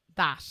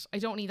that. I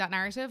don't need that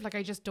narrative. Like,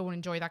 I just don't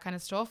enjoy that kind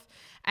of stuff.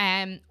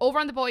 Over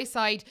on the boys'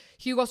 side,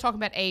 Hugo's talking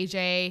about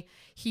AJ.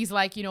 He's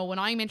like, you know, when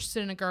I'm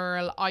interested in a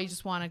girl, I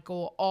just want to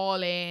go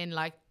all in,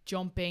 like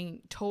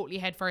jumping totally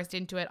headfirst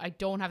into it. I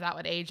don't have that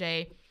with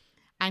AJ.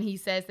 And he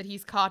says that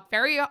he's caught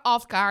very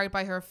off guard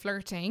by her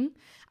flirting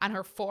and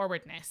her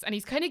forwardness. And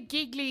he's kind of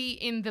giggly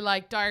in the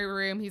like diary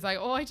room. He's like,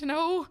 oh, I don't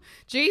know.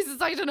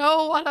 Jesus, I don't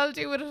know what I'll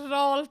do with it at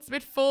all. It's a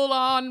bit full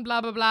on,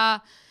 blah, blah,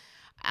 blah.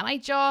 And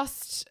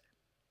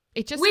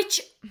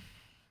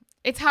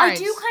it's hard. I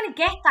do kind of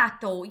get that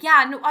though.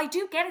 Yeah, no, I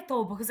do get it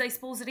though, because I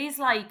suppose it is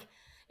like,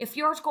 if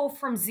you're to go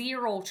from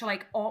 0 to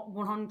like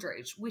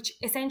 100, which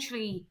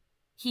essentially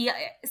he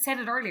said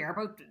it earlier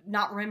about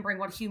not remembering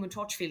what human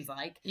touch feels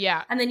like.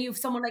 Yeah. And then you have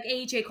someone like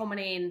AJ coming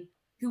in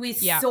who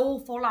is so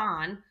full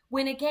on,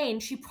 when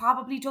again, she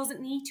probably doesn't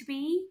need to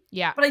be.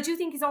 Yeah. But I do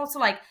think he's also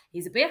like,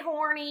 he's a bit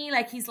horny.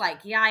 Like, he's like,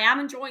 yeah, I am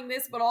enjoying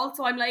this, but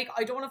also I'm like,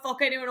 I don't want to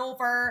fuck anyone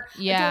over.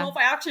 Yeah. I don't know if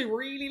I actually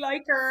really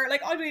like her.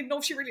 Like, I don't even know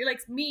if she really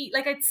likes me.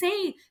 Like, I'd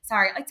say his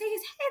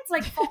head's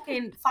like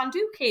fucking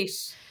fondue kit.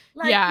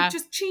 Like,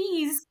 just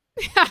cheese.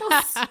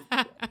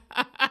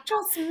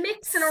 Just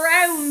mixing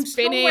around,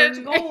 spinning. Nowhere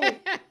to go.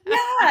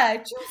 Yeah,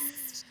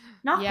 just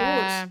not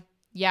good.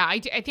 Yeah, I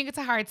think it's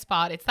a hard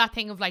spot. It's that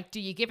thing of like,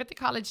 do you give it the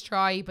college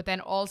try, but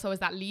then also is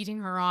that leading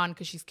her on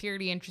because she's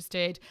clearly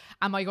interested?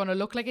 Am I going to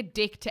look like a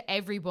dick to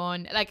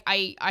everyone? Like,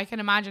 I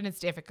can imagine it's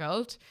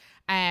difficult.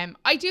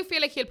 I do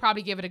feel like he'll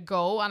probably give it a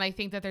go, and I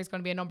think that there's going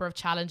to be a number of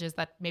challenges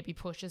that maybe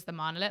pushes them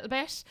on a little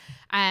bit.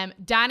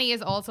 Danny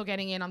is also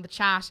getting in on the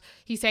chat.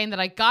 He's saying that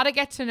I gotta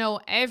get to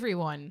know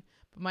everyone,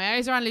 but my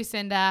eyes are on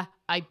Lucinda.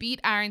 I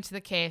beat Aaron to the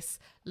kiss.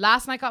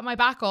 Last night got my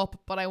back up,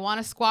 but I want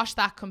to squash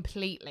that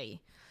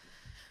completely.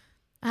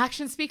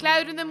 Actions speak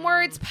louder than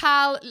words,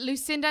 pal.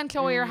 Lucinda and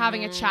Chloe are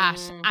having a chat,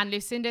 and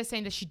Lucinda is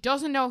saying that she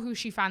doesn't know who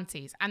she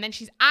fancies, and then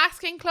she's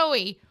asking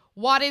Chloe,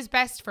 what is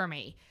best for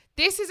me?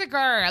 This is a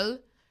girl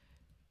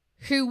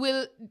who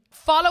will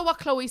follow what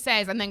Chloe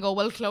says and then go,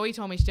 well, Chloe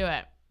told me to do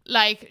it.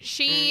 Like,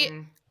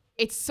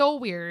 it's so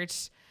weird.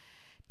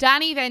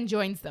 Danny then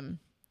joins them.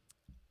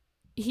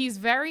 He's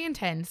very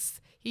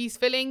intense. He's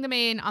filling them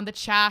in on the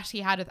chat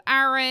he had with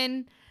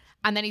Aaron.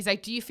 And then he's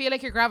like, do you feel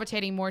like you're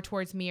gravitating more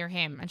towards me or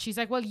him? And she's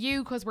like, well,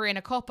 you, because we're in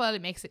a couple,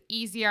 it makes it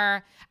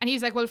easier. And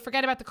he's like, well,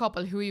 forget about the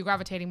couple. Who are you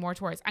gravitating more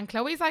towards? And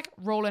Chloe's like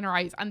rolling her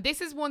eyes. And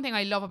this is one thing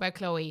I love about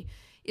Chloe,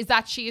 is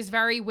that she is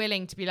very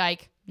willing to be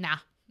like, nah,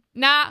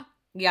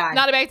 yeah,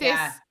 not about this.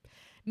 Yeah.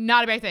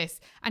 Not about this.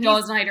 And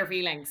doesn't hide her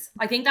feelings.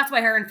 I think that's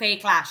why her and Faye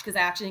clash, because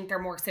I actually think they're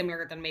more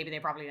similar than maybe they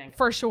probably think.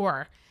 For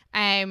sure.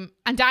 And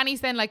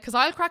Danny's then like, because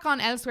I'll crack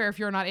on elsewhere if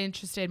you're not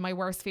interested. My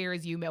worst fear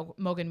is you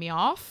mugging me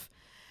off.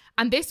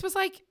 And this was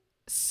like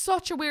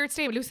such a weird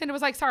statement. Lucinda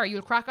was like, sorry,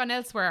 you'll crack on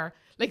elsewhere.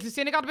 Like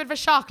Lucinda got a bit of a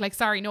shock. Like,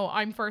 sorry, no,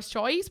 I'm first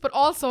choice. But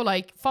also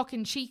like,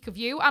 fucking cheek of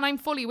you. And I'm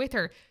fully with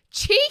her.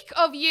 Cheek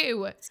of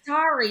you.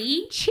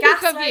 Sorry.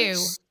 Cheek of you.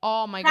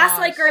 Oh my God. That's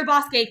like girl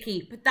boss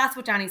gatekeep. But that's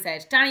what Danny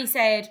said. Danny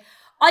said,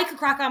 I could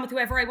crack on with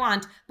whoever I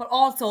want, but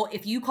also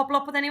if you couple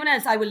up with anyone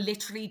else, I will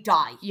literally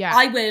die. Yeah.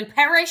 I will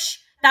perish.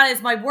 That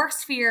is my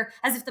worst fear,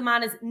 as if the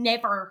man has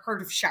never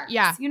heard of sharks.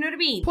 Yeah. You know what I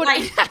mean? What are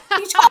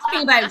you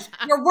talking about?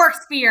 Your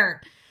worst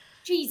fear.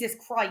 Jesus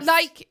Christ.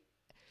 Like,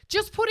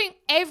 just putting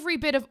every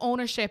bit of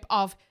ownership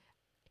of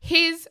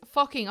his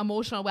fucking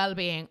emotional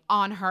well-being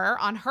on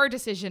her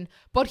decision,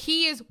 but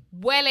he is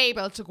well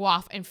able to go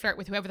off and flirt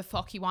with whoever the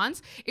fuck he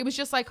wants. It was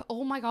just like,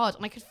 oh my God.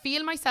 And I could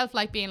feel myself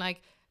like being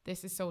like,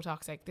 this is so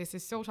toxic. This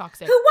is so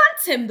toxic. Who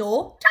wants him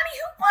though? Danny,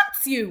 who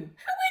wants you? Who in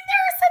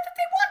there said that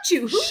they want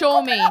you? Who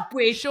Show me.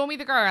 With? Show me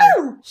the girl.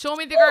 Who? Show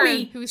me the girl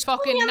me. who's Show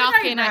fucking me on the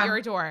knocking at diagram.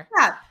 your door.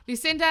 Yeah.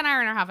 Lucinda and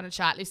Aaron are having a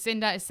chat.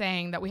 Lucinda is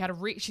saying that we had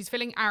she's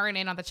filling Aaron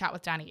in on the chat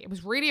with Danny. It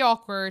was really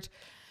awkward.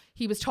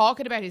 He was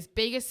talking about his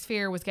biggest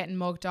fear was getting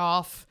mugged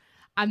off.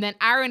 And then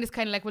Aaron is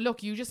kind of like, well,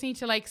 look, you just need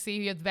to like see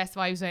who you have the best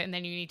vibes with, and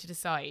then you need to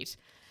decide.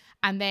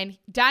 And then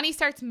Danny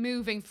starts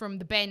moving from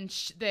the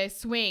bench, the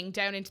swing,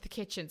 down into the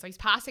kitchen. So he's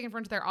passing in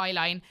front of their eye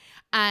line.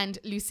 And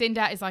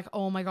Lucinda is like,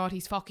 oh my God,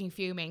 he's fucking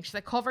fuming. She's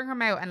like covering her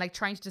mouth and like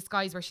trying to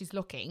disguise where she's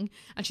looking.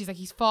 And she's like,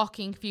 he's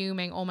fucking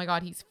fuming. Oh my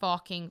God, he's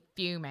fucking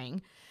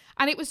fuming.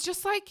 And it was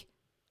just like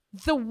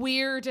the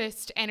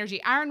weirdest energy.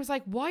 Aaron was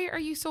like, why are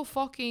you so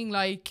fucking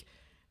like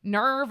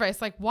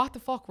nervous? Like, what the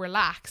fuck?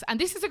 Relax.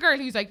 And this is a girl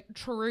who's like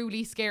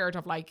truly scared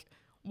of like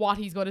what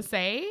he's going to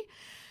say.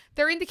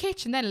 They're in the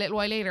kitchen then a little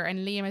while later, and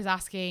Liam is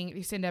asking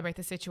Lucinda about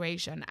the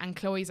situation, and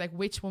Chloe's like,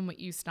 which one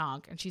would you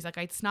snog? And she's like,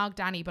 I'd snog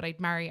Danny, but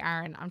I'd marry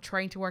Aaron. I'm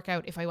trying to work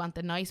out if I want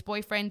the nice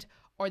boyfriend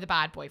or the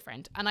bad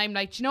boyfriend. And I'm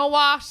like, do you know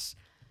what?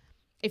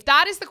 If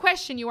that is the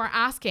question you are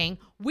asking,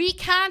 we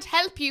can't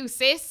help you,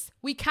 sis.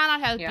 We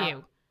cannot help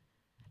you.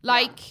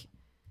 Like,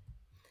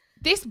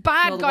 this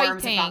bad guy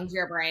thing. Into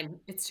your brain.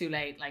 It's too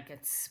late. Like,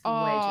 it's way too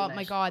late. Oh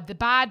my God. The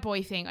bad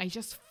boy thing. I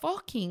just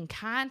fucking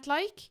can't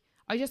like.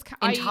 I just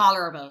can't.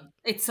 Intolerable.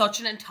 It's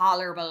such an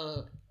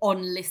intolerable,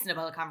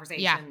 unlistenable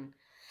conversation. Yeah.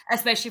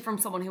 Especially from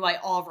someone who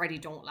I already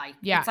don't like.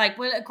 Yeah. It's like,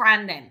 well,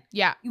 grand then.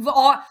 Yeah. You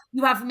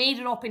have made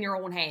it up in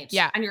your own head.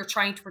 Yeah. And you're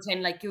trying to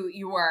pretend like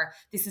you are,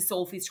 this is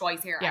Sophie's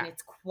choice here. Yeah. And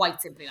it's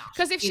quite simply not.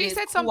 Because if she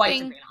said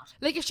something,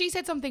 like if she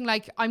said something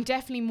like, I'm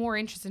definitely more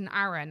interested in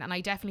Aaron and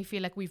I definitely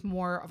feel like we've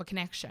more of a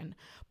connection,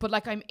 but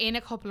like I'm in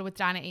a couple with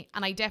Danny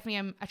and I definitely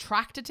am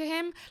attracted to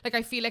him. Like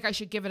I feel like I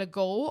should give it a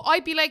go.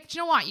 I'd be like, do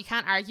you know what? You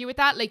can't argue with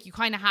that. Like you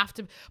kind of have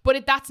to,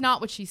 but that's not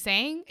what she's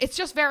saying. It's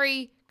just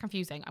very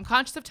confusing. I'm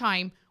conscious of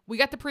time. We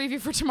got the preview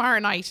for tomorrow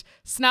night.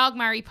 Snog,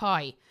 marry,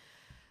 pie.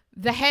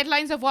 The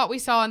headlines of what we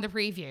saw in the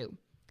preview.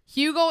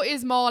 Hugo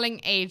is mauling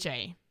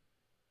AJ.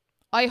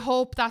 I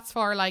hope that's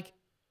for like,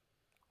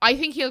 I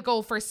think he'll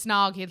go for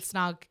snog. He'll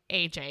snog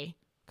AJ.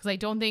 Because I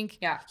don't think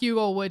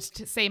Hugo would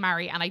say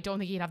marry, and I don't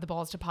think he'd have the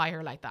balls to pie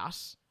her like that.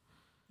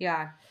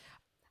 Yeah.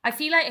 I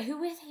feel like, who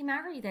will he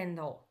marry then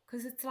though?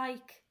 Because it's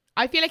like...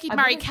 I feel like he'd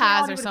marry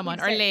Kaz or someone,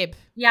 or Lib.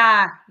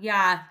 Yeah.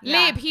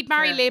 Lib, he'd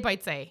marry Lib,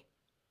 I'd say.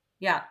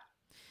 Yeah.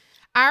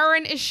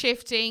 Aaron is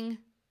shifting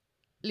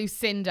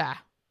Lucinda.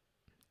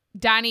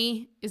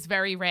 Danny is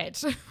very red.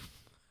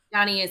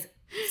 Danny is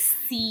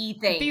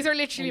seething. These are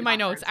literally my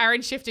notes.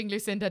 Aaron shifting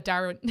Lucinda,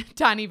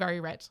 Danny very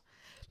red.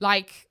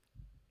 Like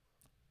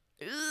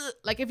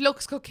if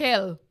looks could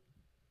kill,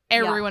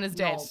 everyone is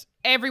dead. No.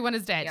 Everyone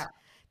is dead. Yeah.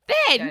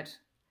 Then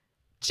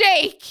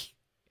Jake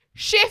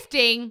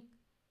shifting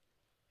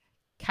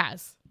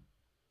Kaz.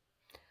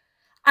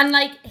 And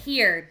like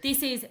here,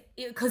 this is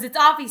because it's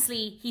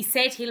obviously he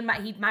said he'd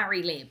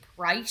marry Lib,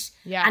 right?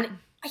 Yeah. And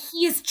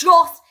he is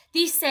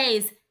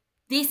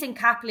this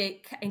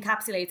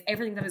encapsulates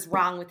everything that is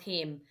wrong with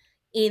him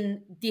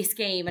in this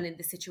game and in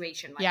this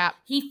situation. Like,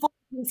 he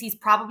thinks he's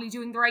probably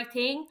doing the right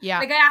thing. Yeah.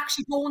 Like I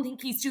actually don't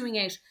think he's doing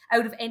it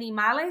out of any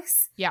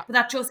malice. Yeah.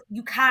 But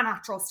you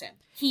cannot trust him.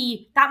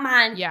 That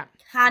man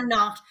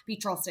cannot be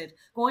trusted.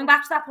 Going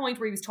back to that point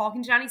where he was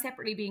talking to Danny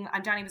separately,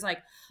 and Danny was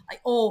like,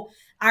 oh,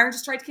 Aaron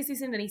just tried to kiss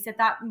Lucinda and he said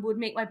that would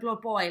make my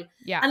blood boil.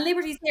 Yeah. And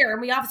Liberty's there,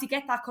 and we obviously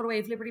get that cutaway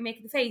of Liberty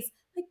making the face.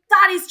 Like,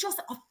 that is just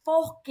a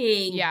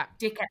fucking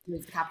dickhead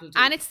move, the capital D.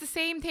 And it's the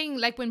same thing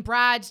like when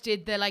Brad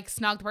did the like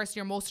snog the person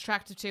you're most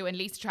attracted to and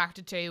least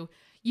attracted to.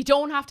 You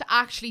don't have to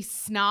actually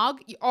snog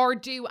or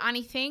do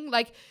anything.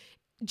 Like,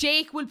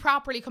 Jake will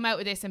properly come out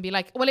with this and be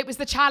like, well, it was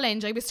the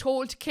challenge. I was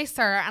told to kiss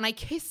her and I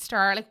kissed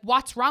her. Like,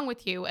 what's wrong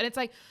with you? And it's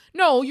like,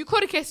 no, you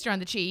could have kissed her on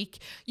the cheek.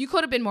 You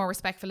could have been more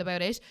respectful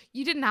about it.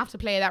 You didn't have to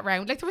play that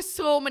round. Like, there were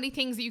so many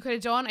things that you could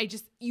have done.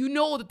 You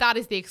know that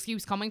is the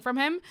excuse coming from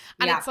him.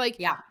 And it's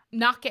like,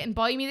 not getting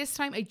by me this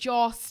time.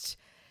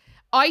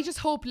 I just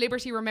hope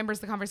Liberty remembers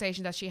the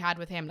conversation that she had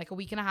with him like a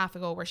week and a half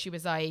ago where she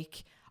was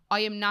like, I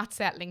am not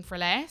settling for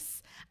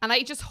less. And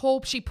I just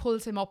hope she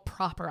pulls him up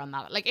proper on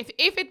that. Like,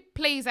 if it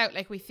plays out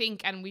like we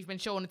think and we've been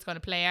shown it's going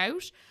to play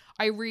out,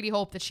 I really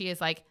hope that she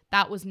is like,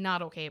 that was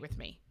not okay with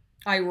me.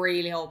 I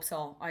really hope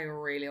so.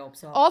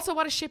 Also,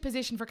 what a shit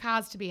position for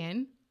Kaz to be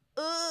in.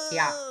 Ugh.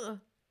 Yeah.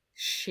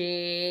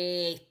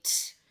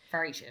 Shit.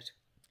 Very shit.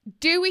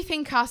 Do we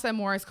think Casa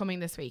Amor is coming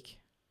this week?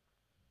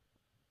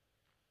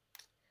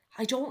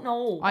 I don't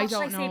know. I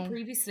don't know. Say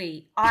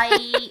previously?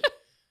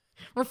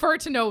 Refer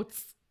to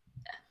notes.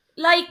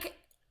 Like,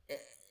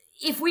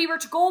 if we were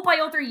to go by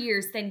other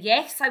years, then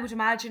yes, I would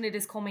imagine it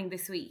is coming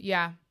this week.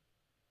 Yeah.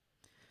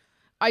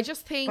 I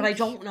just think... But I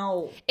don't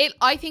know.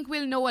 I think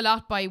we'll know a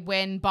lot by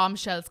when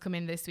bombshells come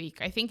in this week.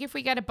 I think if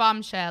we get a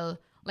bombshell,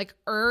 like,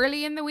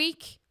 early in the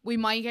week, we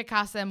might get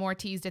Casa Amor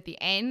teased at the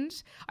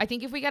end. I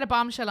think if we get a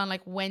bombshell on,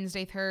 like,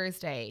 Wednesday,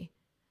 Thursday...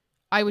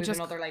 I would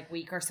another like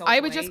week or so. I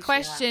would just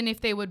question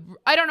if they would.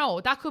 I don't know.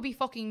 That could be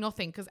fucking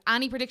nothing because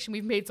any prediction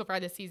we've made so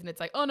far this season, it's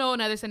like, oh no,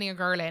 now they're sending a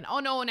girl in. Oh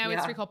no, now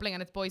it's recoupling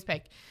and it's boys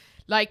pick.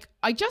 Like,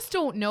 I just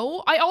don't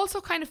know. I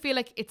also kind of feel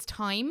like it's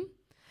time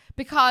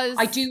because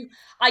I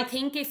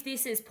think if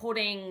this is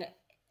putting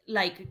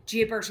like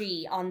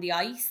Gibberty on the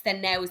ice, then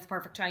now is the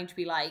perfect time to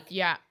be like,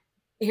 yeah,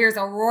 here's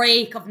a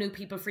rake of new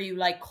people for you.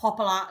 Like,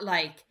 couple on,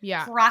 like,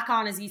 crack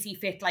on as you see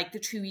fit. Like the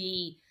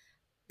 2E.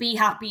 Be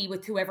happy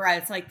with whoever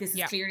else. Like, this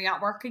is clearly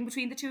not working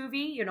between the two of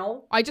you, you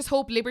know? I just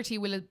hope Liberty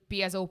will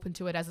be as open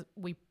to it as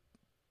we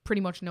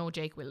pretty much know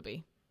Jake will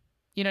be.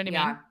 You know what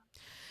I mean?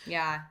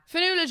 Yeah.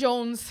 Fionnuala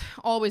Jones,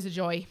 always a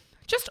joy.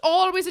 Just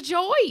always a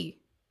joy.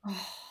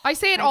 I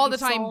say it all the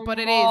time, but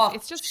it is.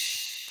 It's just,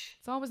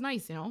 it's always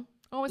nice, you know?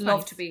 Always nice.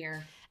 Love to be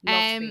here.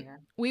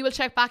 We will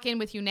check back in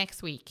with you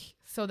next week.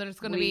 So there's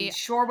going to be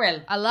sure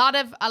will. a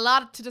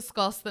lot to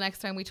discuss the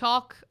next time we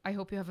talk. I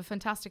hope you have a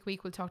fantastic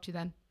week. We'll talk to you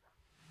then.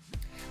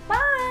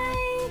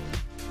 Bye.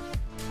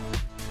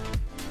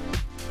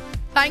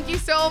 Thank you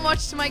so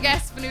much to my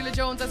guest, Fionnuala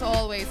Jones, as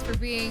always, for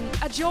being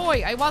a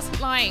joy. I wasn't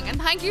lying.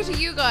 And thank you to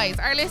you guys,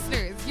 our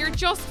listeners. You're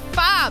just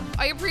fab.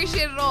 I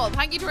appreciate it all.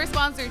 Thank you to our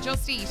sponsor,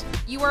 Just Eat.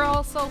 You are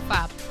all so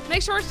fab.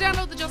 Make sure to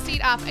download the Just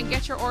Eat app and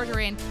get your order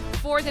in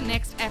for the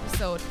next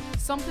episode.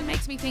 Something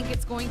makes me think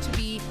it's going to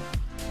be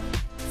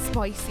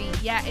spicy.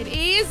 Yeah, it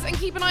is. And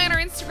keep an eye on our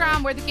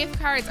Instagram where the gift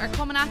cards are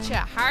coming at you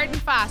hard and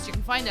fast. You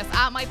can find us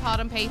at My Pod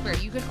on Paper.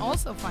 You can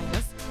also find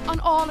us on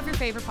all of your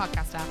favourite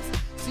podcast apps,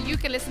 so you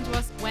can listen to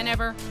us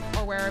whenever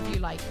or wherever you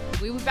like.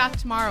 We'll be back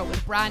tomorrow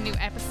with a brand new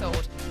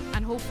episode,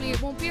 and hopefully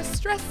it won't be as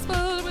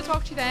stressful. We'll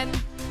talk to you then.